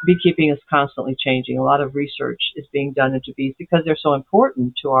 Because beekeeping is constantly changing. A lot of research is being done into bees because they're so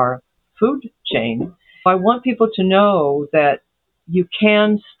important to our food chain. I want people to know that you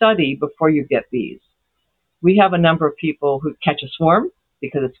can study before you get bees. We have a number of people who catch a swarm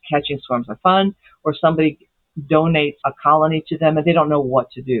because catching swarms are fun, or somebody donates a colony to them and they don't know what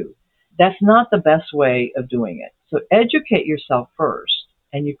to do. That's not the best way of doing it. So educate yourself first,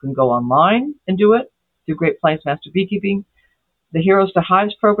 and you can go online and do it through Great Plains Master Beekeeping. The Heroes to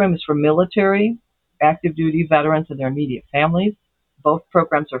Hives program is for military, active duty veterans and their immediate families. Both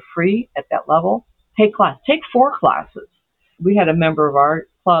programs are free at that level. Take 4 classes. We had a member of our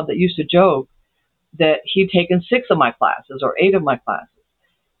club that used to joke that he'd taken 6 of my classes or 8 of my classes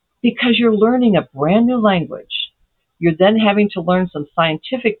because you're learning a brand new language. You're then having to learn some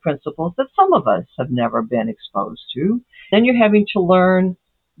scientific principles that some of us have never been exposed to. Then you're having to learn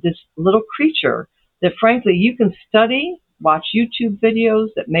this little creature that, frankly, you can study watch YouTube videos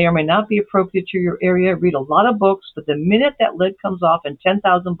that may or may not be appropriate to your area, read a lot of books, but the minute that lid comes off and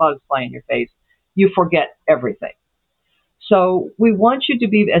 10,000 bugs fly in your face, you forget everything. So we want you to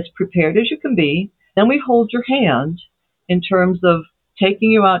be as prepared as you can be. Then we hold your hand in terms of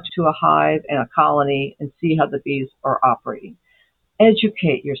taking you out to a hive and a colony and see how the bees are operating.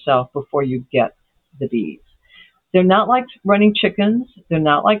 Educate yourself before you get the bees. They're not like running chickens. They're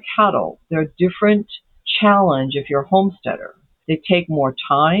not like cattle. They're a different challenge if you're a homesteader. They take more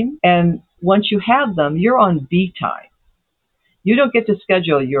time. And once you have them, you're on bee time. You don't get to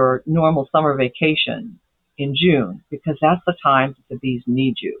schedule your normal summer vacation in June because that's the time that the bees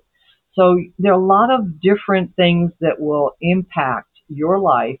need you. So there are a lot of different things that will impact your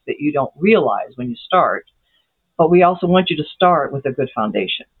life that you don't realize when you start. But we also want you to start with a good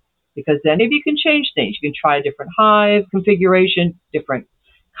foundation, because then maybe you can change things. You can try a different hive configuration, different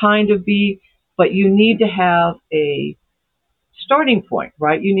kind of bee, but you need to have a starting point,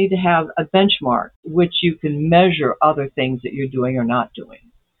 right? You need to have a benchmark which you can measure other things that you're doing or not doing.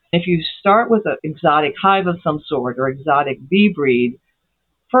 If you start with an exotic hive of some sort or exotic bee breed,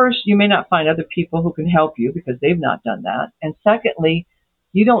 first, you may not find other people who can help you because they've not done that. And secondly,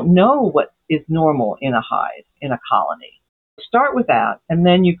 you don't know what is normal in a hive, in a colony. Start with that, and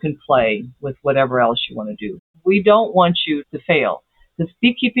then you can play with whatever else you want to do. We don't want you to fail, because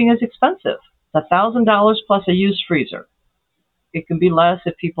beekeeping is expensive. It's $1,000 plus a used freezer. It can be less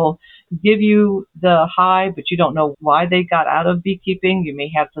if people give you the hive, but you don't know why they got out of beekeeping. You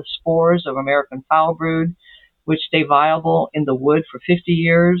may have the spores of American foul brood, which stay viable in the wood for 50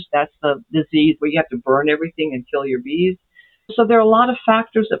 years. That's the disease where you have to burn everything and kill your bees. So there are a lot of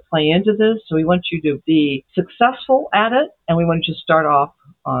factors that play into this. So we want you to be successful at it, and we want you to start off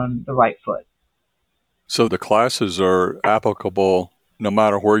on the right foot. So the classes are applicable no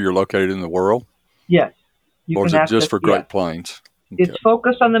matter where you're located in the world? Yes. Or is it just for Great Plains? Okay. It's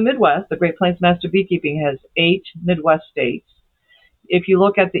focused on the Midwest. The Great Plains Master Beekeeping has 8 Midwest states. If you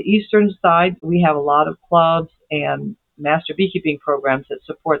look at the eastern side, we have a lot of clubs and master beekeeping programs that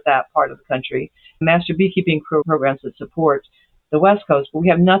support that part of the country. Master beekeeping programs that support the West Coast, but we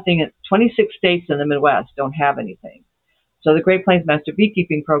have nothing. 26 states in the Midwest don't have anything. So the Great Plains Master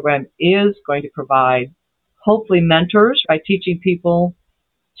Beekeeping Program is going to provide, hopefully, mentors by teaching people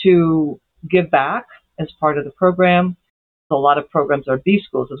to give back as part of the program. A lot of programs are bee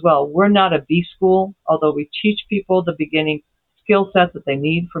schools as well. We're not a bee school, although we teach people the beginning skill sets that they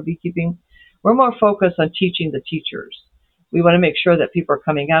need for beekeeping. We're more focused on teaching the teachers. We want to make sure that people are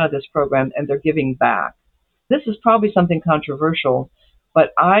coming out of this program and they're giving back. This is probably something controversial,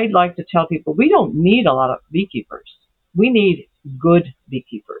 but I'd like to tell people we don't need a lot of beekeepers. We need good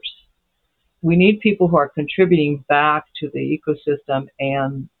beekeepers. We need people who are contributing back to the ecosystem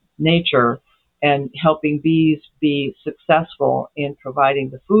and nature and helping bees be successful in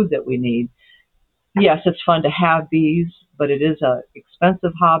providing the food that we need. Yes, it's fun to have bees, but it is an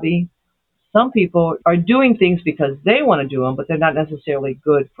expensive hobby. Some people are doing things because they want to do them, but they're not necessarily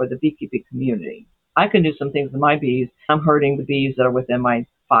good for the beekeeping community. I can do some things with my bees. I'm hurting the bees that are within my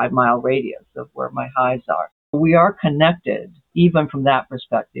 5-mile radius of where my hives are. We are connected, even from that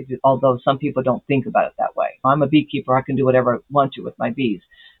perspective, although some people don't think about it that way. I'm a beekeeper. I can do whatever I want to with my bees.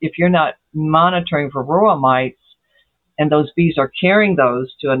 If you're not monitoring for varroa mites and those bees are carrying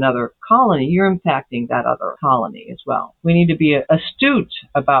those to another colony, you're impacting that other colony as well. We need to be astute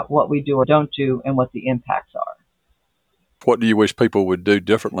about what we do or don't do and what the impacts are. What do you wish people would do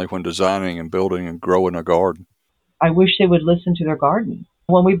differently when designing and building and growing a garden? I wish they would listen to their garden.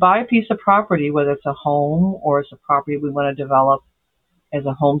 When we buy a piece of property, whether it's a home or it's a property we want to develop as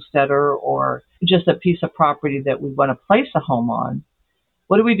a homesteader or just a piece of property that we want to place a home on,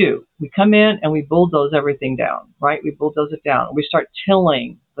 what do? We come in and we bulldoze everything down, right? We bulldoze it down. We start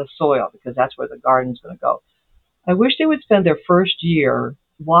tilling the soil because that's where the garden's going to go. I wish they would spend their first year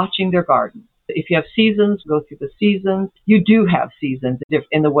watching their garden. If you have seasons, go through the seasons. You do have seasons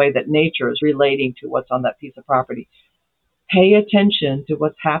in the way that nature is relating to what's on that piece of property. Pay attention to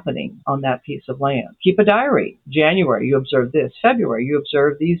what's happening on that piece of land. Keep a diary. January, you observe this. February, you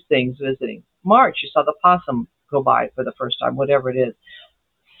observe these things visiting. March, you saw the possum go by for the first time, whatever it is.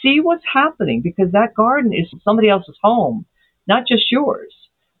 See what's happening, because that garden is somebody else's home, not just yours.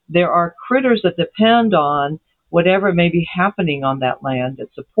 There are critters that depend on whatever may be happening on that land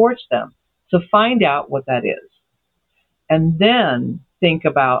that supports them. So find out what that is. And then think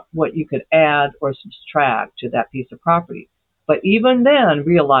about what you could add or subtract to that piece of property. But even then,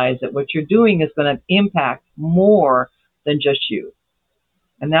 realize that what you're doing is going to impact more than just you.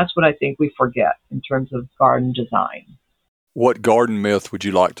 And that's what I think we forget in terms of garden design. What garden myth would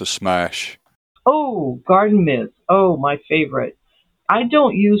you like to smash? Oh, garden myths. Oh, my favorite. I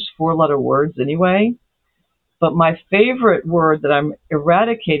don't use four-letter words anyway, but my favorite word that I'm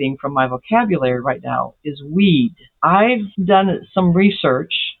eradicating from my vocabulary right now is weed. I've done some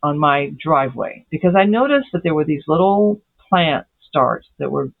research on my driveway because I noticed that there were these little plant starts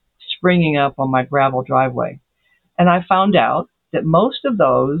that were springing up on my gravel driveway. And I found out that most of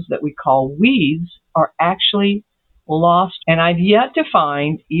those that we call weeds are actually lost. And I've yet to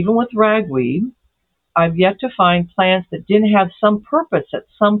find, even with ragweed, I've yet to find plants that didn't have some purpose at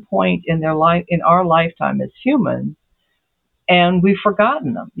some point in their life, in our lifetime as humans, and we've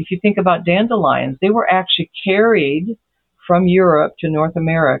forgotten them. If you think about dandelions, they were actually carried from Europe to North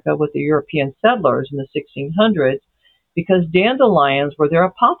America with the European settlers in the 1600s because dandelions were their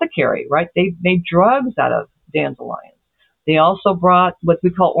apothecary, right? They made drugs out of dandelions. They also brought what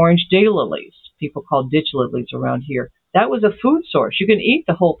we call orange daylilies. People call ditch lilies around here. That was a food source. You can eat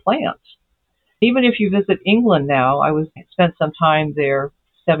the whole plant. Even if you visit England now, spent some time there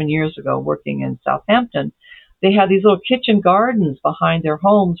 7 years ago working in Southampton. They have these little kitchen gardens behind their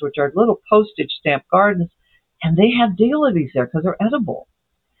homes, which are little postage stamp gardens, and they have daylilies there because they're edible.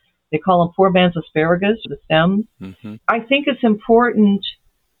 They call them poor man's asparagus, the stems. Mm-hmm. I think it's important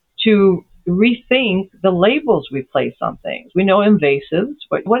to rethink the labels we place on things. We know invasives.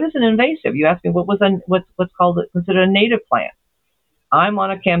 What is an invasive? You asked me what's considered a native plant. I'm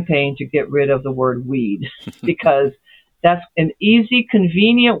on a campaign to get rid of the word weed because that's an easy,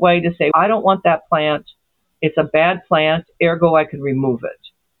 convenient way to say, I don't want that plant. It's a bad plant, ergo I can remove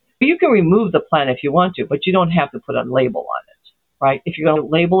it. You can remove the plant if you want to, but you don't have to put a label on it, right? If you're going to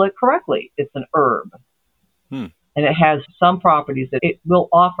label it correctly, it's an herb. And it has some properties that it will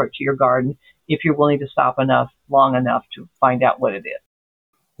offer to your garden if you're willing to stop long enough to find out what it is.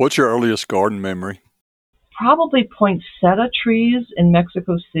 What's your earliest garden memory? Probably poinsettia trees in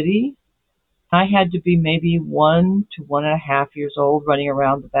Mexico City. I had to be maybe 1 to 1.5 years old running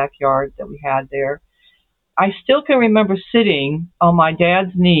around the backyard that we had there. I still can remember sitting on my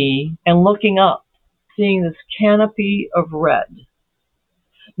dad's knee and looking up, seeing this canopy of red.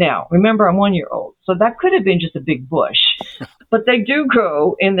 Now, remember, I'm 1-year-old, so that could have been just a big bush. But they do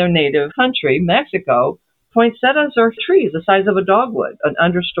grow in their native country, Mexico. Poinsettias are trees the size of a dogwood, an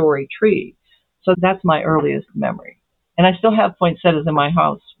understory tree. So that's my earliest memory. And I still have poinsettias in my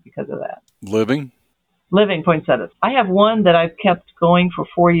house because of that. Living poinsettias. I have one that I've kept going for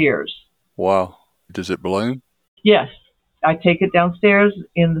 4 years. Wow. Does it bloom? Yes. I take it downstairs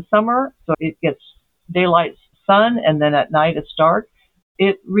in the summer, so it gets daylight sun, and then at night it's dark.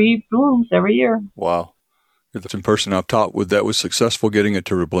 It reblooms every year. Wow. You're the person I've talked with that was successful getting it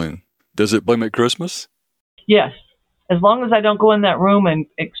to rebloom. Does it bloom at Christmas? Yes. As long as I don't go in that room and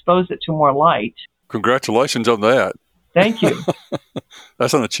expose it to more light. Congratulations on that. Thank you.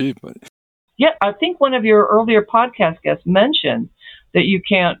 That's an achievement. Yeah, I think one of your earlier podcast guests mentioned that you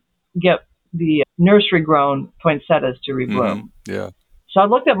can't get the nursery-grown poinsettias to rebloom. Mm-hmm. Yeah. So I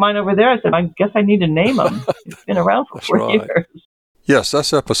looked at mine over there. I said, I guess I need to name them. It's been around for 4 years. Yes,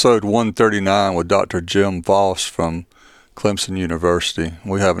 that's episode 139 with Dr. Jim Voss from Clemson University.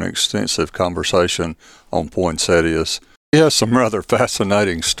 We have an extensive conversation on poinsettias. He has some rather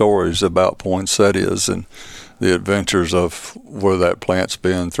fascinating stories about poinsettias and the adventures of where that plant's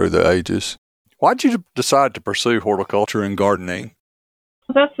been through the ages. Why did you decide to pursue horticulture and gardening?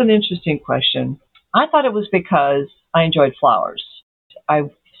 That's an interesting question. I thought it was because I enjoyed flowers. I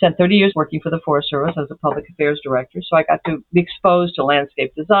spent 30 years working for the Forest Service as a public affairs director, so I got to be exposed to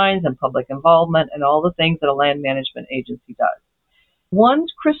landscape designs and public involvement and all the things that a land management agency does. One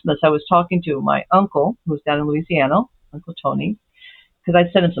Christmas, I was talking to my uncle, who was down in Louisiana, Uncle Tony, because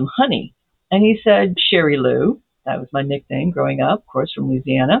I'd sent him some honey. And he said, Sherry Lou, that was my nickname growing up, of course, from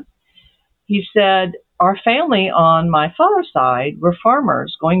Louisiana. He said, our family on my father's side were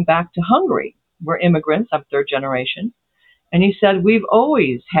farmers going back to Hungary. We're immigrants, I'm third generation. And he said, we've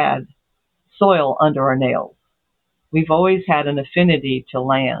always had soil under our nails. We've always had an affinity to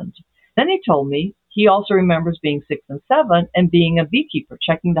land. Then he told me he also remembers being 6 and 7 and being a beekeeper,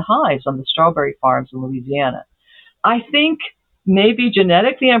 checking the hives on the strawberry farms in Louisiana. I think maybe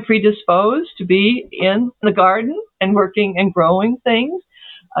genetically I'm predisposed to be in the garden and working and growing things.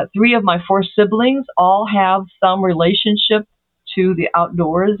 3 of my 4 siblings all have some relationship to the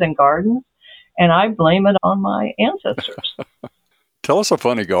outdoors and gardens, and I blame it on my ancestors. Tell us a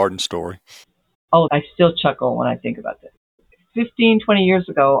funny garden story. Oh, I still chuckle when I think about this. 15, 20 years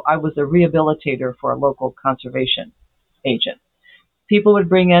ago, I was a rehabilitator for a local conservation agent. People would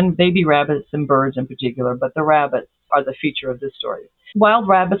bring in baby rabbits and birds in particular, but the rabbits are the feature of this story. Wild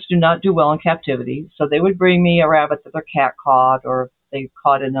rabbits do not do well in captivity, so they would bring me a rabbit that their cat caught or they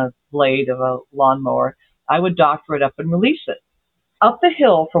caught in a blade of a lawnmower, I would doctor it up and release it. Up the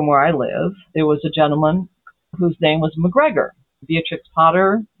hill from where I live, there was a gentleman whose name was McGregor. Beatrix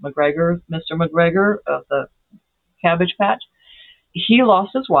Potter, McGregor, Mr. McGregor of the Cabbage Patch. He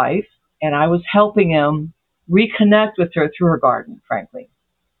lost his wife, and I was helping him reconnect with her through her garden, frankly.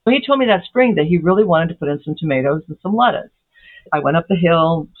 So he told me that spring that he really wanted to put in some tomatoes and some lettuce. I went up the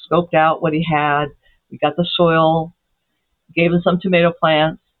hill, scoped out what he had. We got the soil, gave him some tomato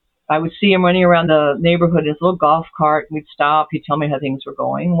plants. I would see him running around the neighborhood in his little golf cart. We'd stop. He'd tell me how things were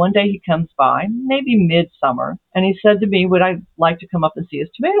going. One day he comes by, maybe midsummer, and he said to me, would I like to come up and see his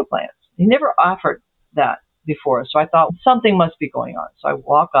tomato plants? He never offered that before, so I thought something must be going on. So I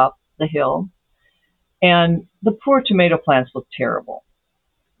walk up the hill, and the poor tomato plants looked terrible.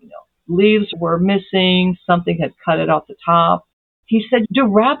 Leaves were missing. Something had cut it off the top. He said, do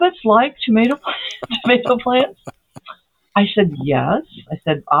rabbits like tomato plants? I said, yes. I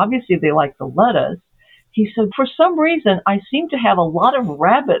said, obviously they like the lettuce. He said, for some reason, I seem to have a lot of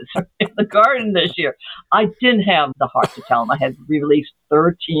rabbits in the garden this year. I didn't have the heart to tell him I had released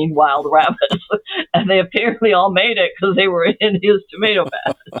 13 wild rabbits, and they apparently all made it because they were in his tomato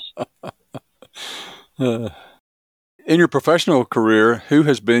patch. In your professional career, who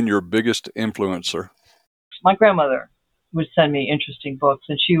has been your biggest influencer? My grandmother would send me interesting books,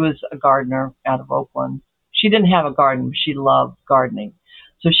 and she was a gardener out of Oakland. She didn't have a garden. She loved gardening.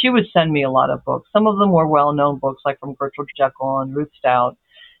 So she would send me a lot of books. Some of them were well-known books, like from Gertrude Jekyll and Ruth Stout.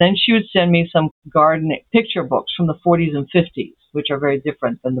 Then she would send me some garden picture books from the 40s and 50s, which are very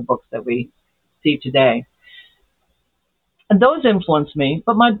different than the books that we see today. And those influenced me,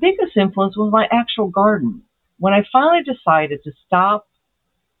 but my biggest influence was my actual garden. When I finally decided to stop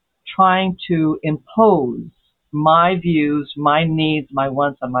trying to impose my views, my needs, my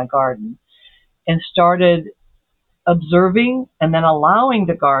wants on my garden, and started observing and then allowing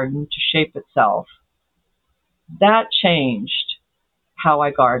the garden to shape itself, that changed how I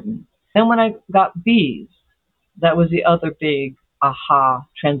garden. Then when I got bees, that was the other big aha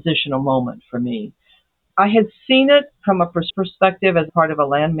transitional moment for me. I had seen it from a perspective as part of a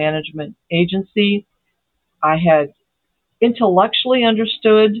land management agency. I had intellectually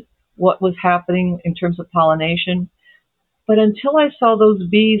understood what was happening in terms of pollination, but until I saw those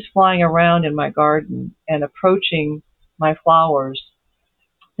bees flying around in my garden and approaching my flowers,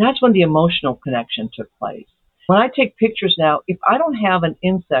 that's when the emotional connection took place. When I take pictures now, if I don't have an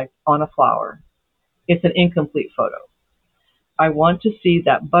insect on a flower, it's an incomplete photo. I want to see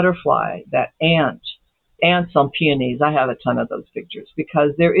that butterfly, that ants on peonies. I have a ton of those pictures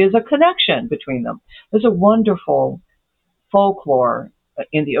because there is a connection between them. There's a wonderful folklore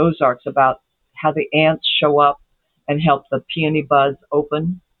in the Ozarks about how the ants show up and help the peony buds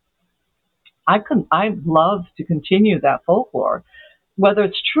open. I'd love to continue that folklore. Whether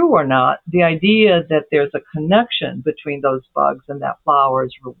it's true or not, the idea that there's a connection between those bugs and that flower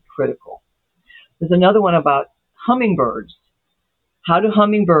is really critical. There's another one about hummingbirds. How do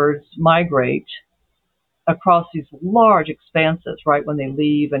hummingbirds migrate across these large expanses, right, when they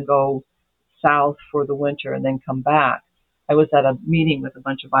leave and go south for the winter and then come back? I was at a meeting with a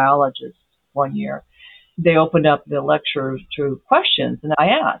bunch of biologists one year. They opened up the lecture to questions, and I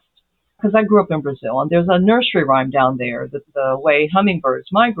asked, because I grew up in Brazil, and there's a nursery rhyme down there that the way hummingbirds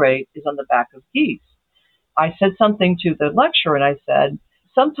migrate is on the back of geese. I said something to the lecturer, and I said,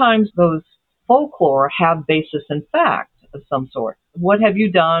 sometimes those folklore have basis in fact of some sort. What have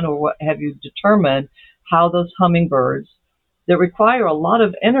you done, or what have you determined how those hummingbirds that require a lot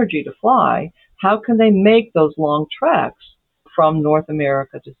of energy to fly, how can they make those long treks from North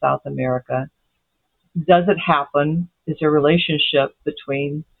America to South America? Does it happen? Is there a relationship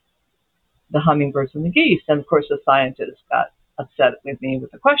between the hummingbirds and the geese? And of course, the scientists got upset with me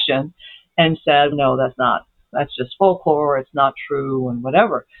with the question and said, no, that's not. That's just folklore. It's not true and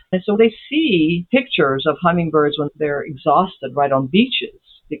whatever. And so they see pictures of hummingbirds when they're exhausted right on beaches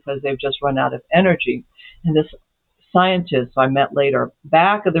because they've just run out of energy. And this scientist I met later,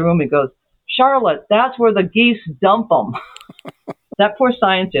 back of the room, he goes, Charlotte, that's where the geese dump them. That poor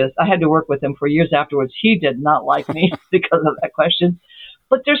scientist, I had to work with him for years afterwards. He did not like me because of that question.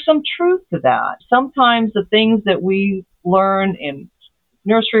 But there's some truth to that. Sometimes the things that we learn in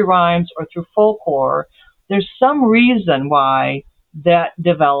nursery rhymes or through folklore, there's some reason why that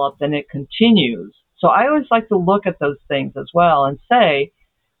developed and it continues. So I always like to look at those things as well and say,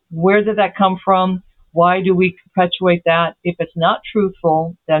 where did that come from? Why do we perpetuate that? If it's not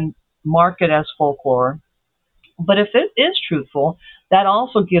truthful, then mark it as folklore. But if it is truthful, that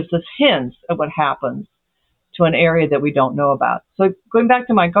also gives us hints of what happens to an area that we don't know about. So going back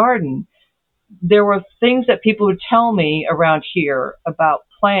to my garden, there were things that people would tell me around here about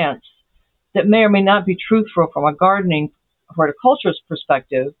plants that may or may not be truthful from a gardening horticulturist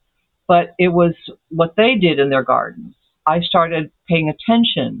perspective, but it was what they did in their gardens. I started paying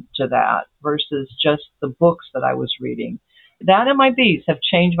attention to that versus just the books that I was reading. That and my bees have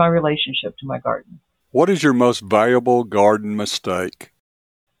changed my relationship to my garden. What is your most valuable garden mistake?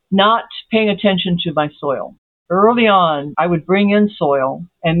 Not paying attention to my soil. Early on, I would bring in soil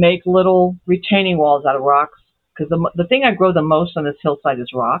and make little retaining walls out of rocks, because the thing I grow the most on this hillside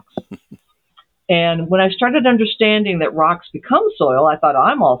is rocks. And when I started understanding that rocks become soil, I thought,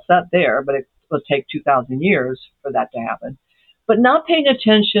 I'm all set there, but it will take 2,000 years for that to happen. But not paying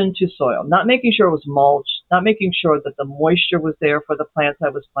attention to soil, not making sure it was mulched, not making sure that the moisture was there for the plants I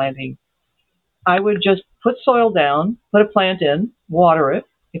was planting. I would just put soil down, put a plant in, water it.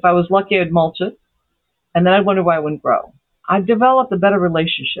 If I was lucky, I'd mulch it, and then I'd wonder why it wouldn't grow. I've developed a better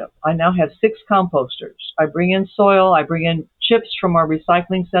relationship. I now have 6 composters. I bring in soil. I bring in chips from our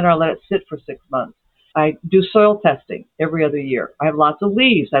recycling center. I let it sit for 6 months. I do soil testing every other year. I have lots of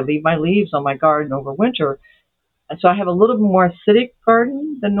leaves. I leave my leaves on my garden over winter. And so I have a little bit more acidic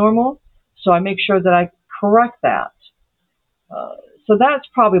garden than normal. So I make sure that I correct that. So that's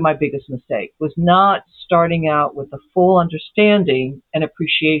probably my biggest mistake, was not starting out with a full understanding and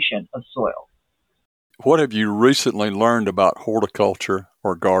appreciation of soil. What have you recently learned about horticulture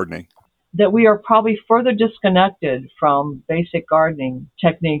or gardening? That we are probably further disconnected from basic gardening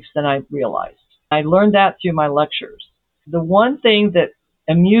techniques than I realized. I learned that through my lectures. The one thing that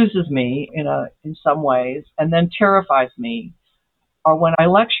amuses me in some ways and then terrifies me are when I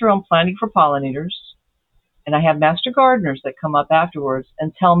lecture on planting for pollinators, and I have master gardeners that come up afterwards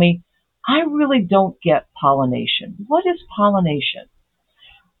and tell me, I really don't get pollination. What is pollination?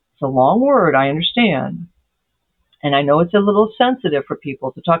 It's a long word, I understand. And I know it's a little sensitive for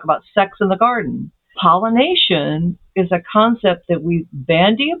people to talk about sex in the garden. Pollination is a concept that we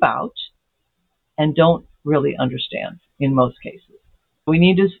bandy about and don't really understand in most cases. We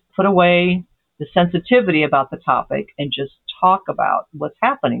need to put away the sensitivity about the topic and just talk about what's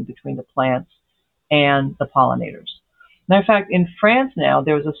happening between the plants and the pollinators. Matter of fact, in France now,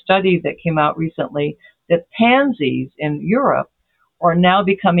 there was a study that came out recently that pansies in Europe are now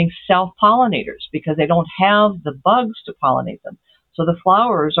becoming self-pollinators because they don't have the bugs to pollinate them. So the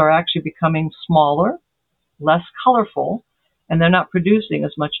flowers are actually becoming smaller, less colorful, and they're not producing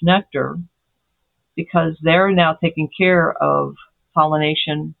as much nectar because they're now taking care of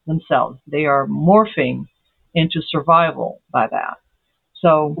pollination themselves. They are morphing into survival by that.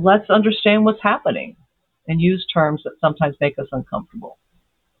 So let's understand what's happening and use terms that sometimes make us uncomfortable.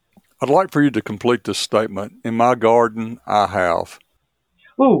 I'd like for you to complete this statement. In my garden, I have.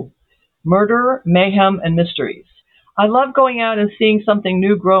 Murder, mayhem, and mysteries. I love going out and seeing something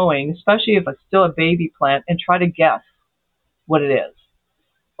new growing, especially if it's still a baby plant, and try to guess what it is.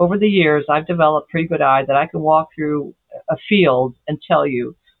 Over the years, I've developed a pretty good eye that I can walk through a field and tell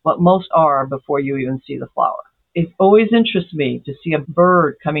you what most are before you even see the flower. It always interests me to see a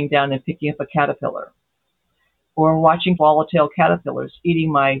bird coming down and picking up a caterpillar, or watching swallowtail caterpillars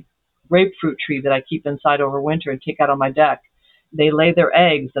eating my grapefruit tree that I keep inside over winter and take out on my deck. They lay their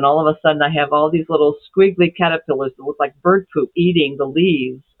eggs, and all of a sudden I have all these little squiggly caterpillars that look like bird poop eating the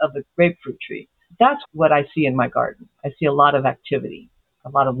leaves of the grapefruit tree. That's what I see in my garden. I see a lot of activity, a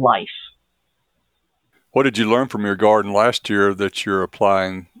lot of life. What did you learn from your garden last year that you're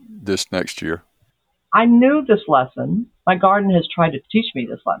applying this next year? I knew this lesson. My garden has tried to teach me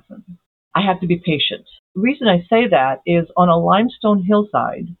this lesson. I have to be patient. The reason I say that is on a limestone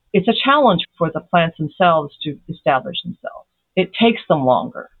hillside, it's a challenge for the plants themselves to establish themselves. It takes them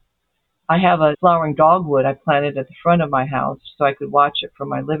longer. I have a flowering dogwood I planted at the front of my house so I could watch it from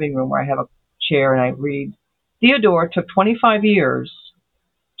my living room where I have a chair and I read. Theodore took 25 years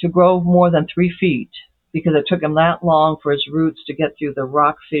to grow more than 3 feet because it took him that long for his roots to get through the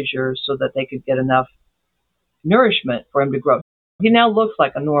rock fissures so that they could get enough nourishment for him to grow. He now looks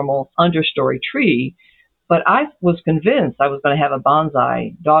like a normal understory tree, but I was convinced I was going to have a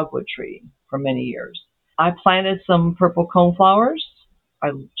bonsai dogwood tree for many years. I planted some purple coneflowers.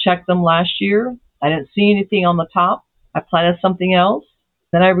 I checked them last year. I didn't see anything on the top. I planted something else.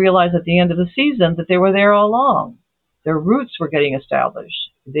 Then I realized at the end of the season that they were there all along. Their roots were getting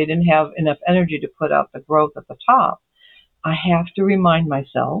established. They didn't have enough energy to put up the growth at the top. I have to remind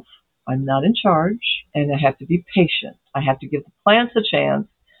myself I'm not in charge, and I have to be patient. I have to give the plants a chance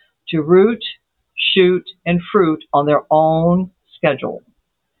to root, shoot, and fruit on their own schedule.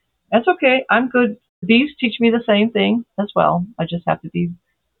 That's okay. I'm good. Bees teach me the same thing as well. I just have to be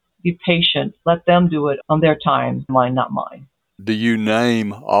patient. Let them do it on their timeline, not mine. Do you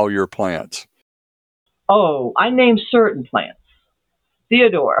name all your plants? Oh, I named certain plants.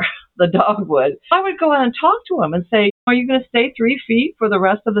 Theodore, the dogwood. I would go out and talk to him and say, are you going to stay 3 feet for the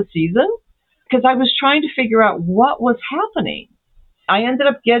rest of the season? Because I was trying to figure out what was happening. I ended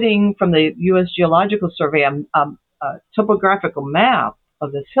up getting from the U.S. Geological Survey a topographical map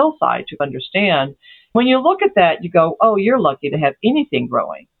of this hillside to understand. When you look at that, you go, oh, you're lucky to have anything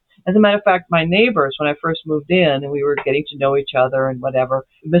growing. As a matter of fact, my neighbors, when I first moved in and we were getting to know each other and whatever,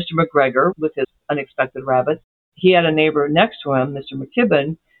 Mr. McGregor with his unexpected rabbits, he had a neighbor next to him, Mr.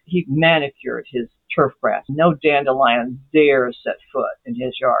 McKibben. He manicured his turf grass. No dandelion dare set foot in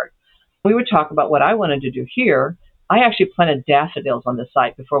his yard. We would talk about what I wanted to do here. I actually planted daffodils on the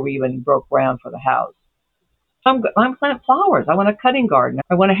site before we even broke ground for the house. I'm plant flowers. I want a cutting garden.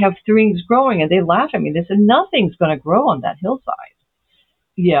 I want to have things growing. And they laugh at me. They said, nothing's going to grow on that hillside.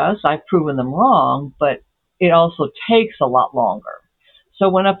 Yes, I've proven them wrong, but it also takes a lot longer. So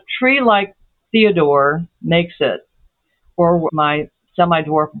when a tree like Theodore makes it, or my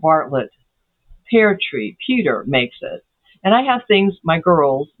semi-dwarf Bartlett pear tree, Peter, makes it, and I have things, my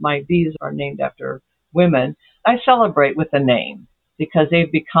girls, my bees are named after women, I celebrate with a name because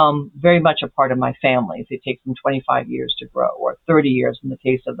they've become very much a part of my family. If it takes them 25 years to grow, or 30 years in the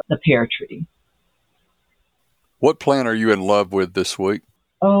case of the pear tree. What plant are you in love with this week?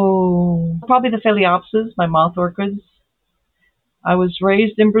 Oh, probably the Phalaenopsis, my moth orchids. I was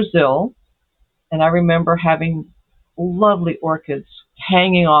raised in Brazil, and I remember having lovely orchids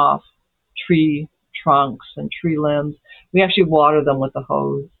hanging off tree trunks and tree limbs. We actually water them with a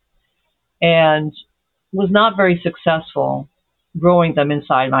hose, and was not very successful growing them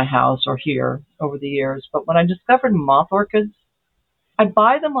inside my house or here over the years. But when I discovered moth orchids, I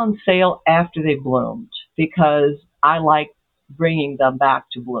buy them on sale after they bloomed because I like bringing them back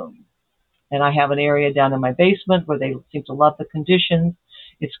to bloom. And I have an area down in my basement where they seem to love the conditions.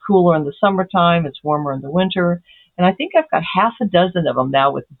 It's cooler in the summertime, it's warmer in the winter. And I think I've got half a dozen of them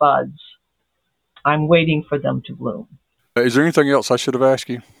now with buds. I'm waiting for them to bloom. Is there anything else I should have asked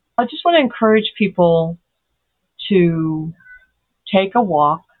you? I just want to encourage people to take a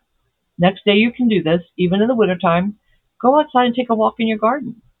walk. Next day you can do this, even in the wintertime. Go outside and take a walk in your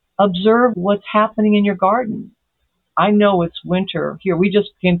garden. Observe what's happening in your garden. I know it's winter here. We just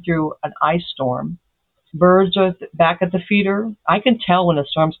came through an ice storm. Birds are back at the feeder. I can tell when a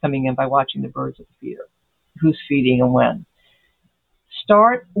storm's coming in by watching the birds at the feeder, who's feeding and when.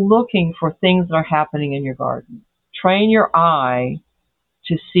 Start looking for things that are happening in your garden. Train your eye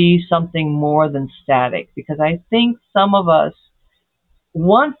to see something more than static, because I think some of us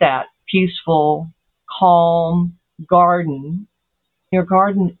want that peaceful, calm garden. Your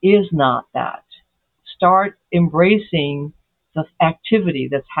garden is not that. Start embracing the activity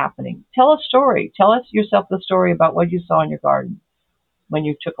that's happening. Tell a story. Tell us yourself the story about what you saw in your garden when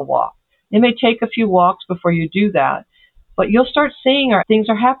you took a walk. It may take a few walks before you do that, but you'll start seeing things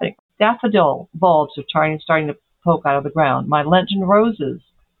are happening. Daffodil bulbs are starting to poke out of the ground. My Lenten roses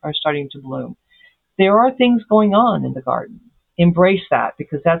are starting to bloom. There are things going on in the garden. Embrace that,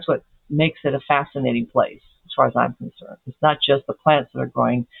 because that's what makes it a fascinating place, as far as I'm concerned. It's not just the plants that are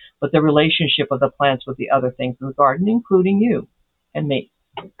growing, but the relationship of the plants with the other things in the garden, including you and me.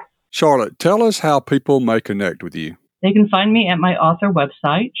 Charlotte, tell us how people may connect with you. They can find me at my author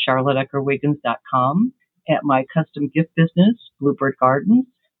website, charlotteeckerwiggins.com, at my custom gift business, Bluebird Gardens.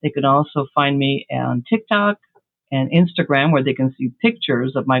 They can also find me on TikTok and Instagram, where they can see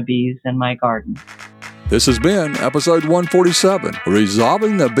pictures of my bees and my garden. This has been episode 147,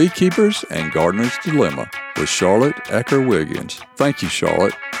 Resolving the Beekeeper's and Gardener's Dilemma, with Charlotte Ekker Wiggins. Thank you,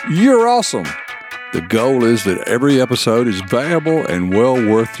 Charlotte. You're awesome. The goal is that every episode is valuable and well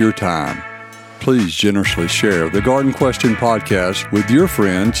worth your time. Please generously share the Garden Question podcast with your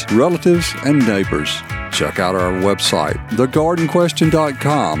friends, relatives, and neighbors. Check out our website,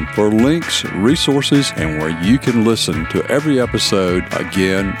 thegardenquestion.com, for links, resources, and where you can listen to every episode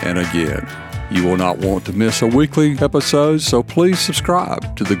again and again. You will not want to miss a weekly episode, so please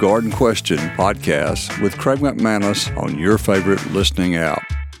subscribe to the Garden Question podcast with Craig McManus on your favorite listening app.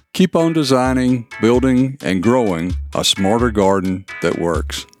 Keep on designing, building, and growing a smarter garden that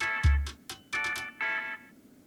works.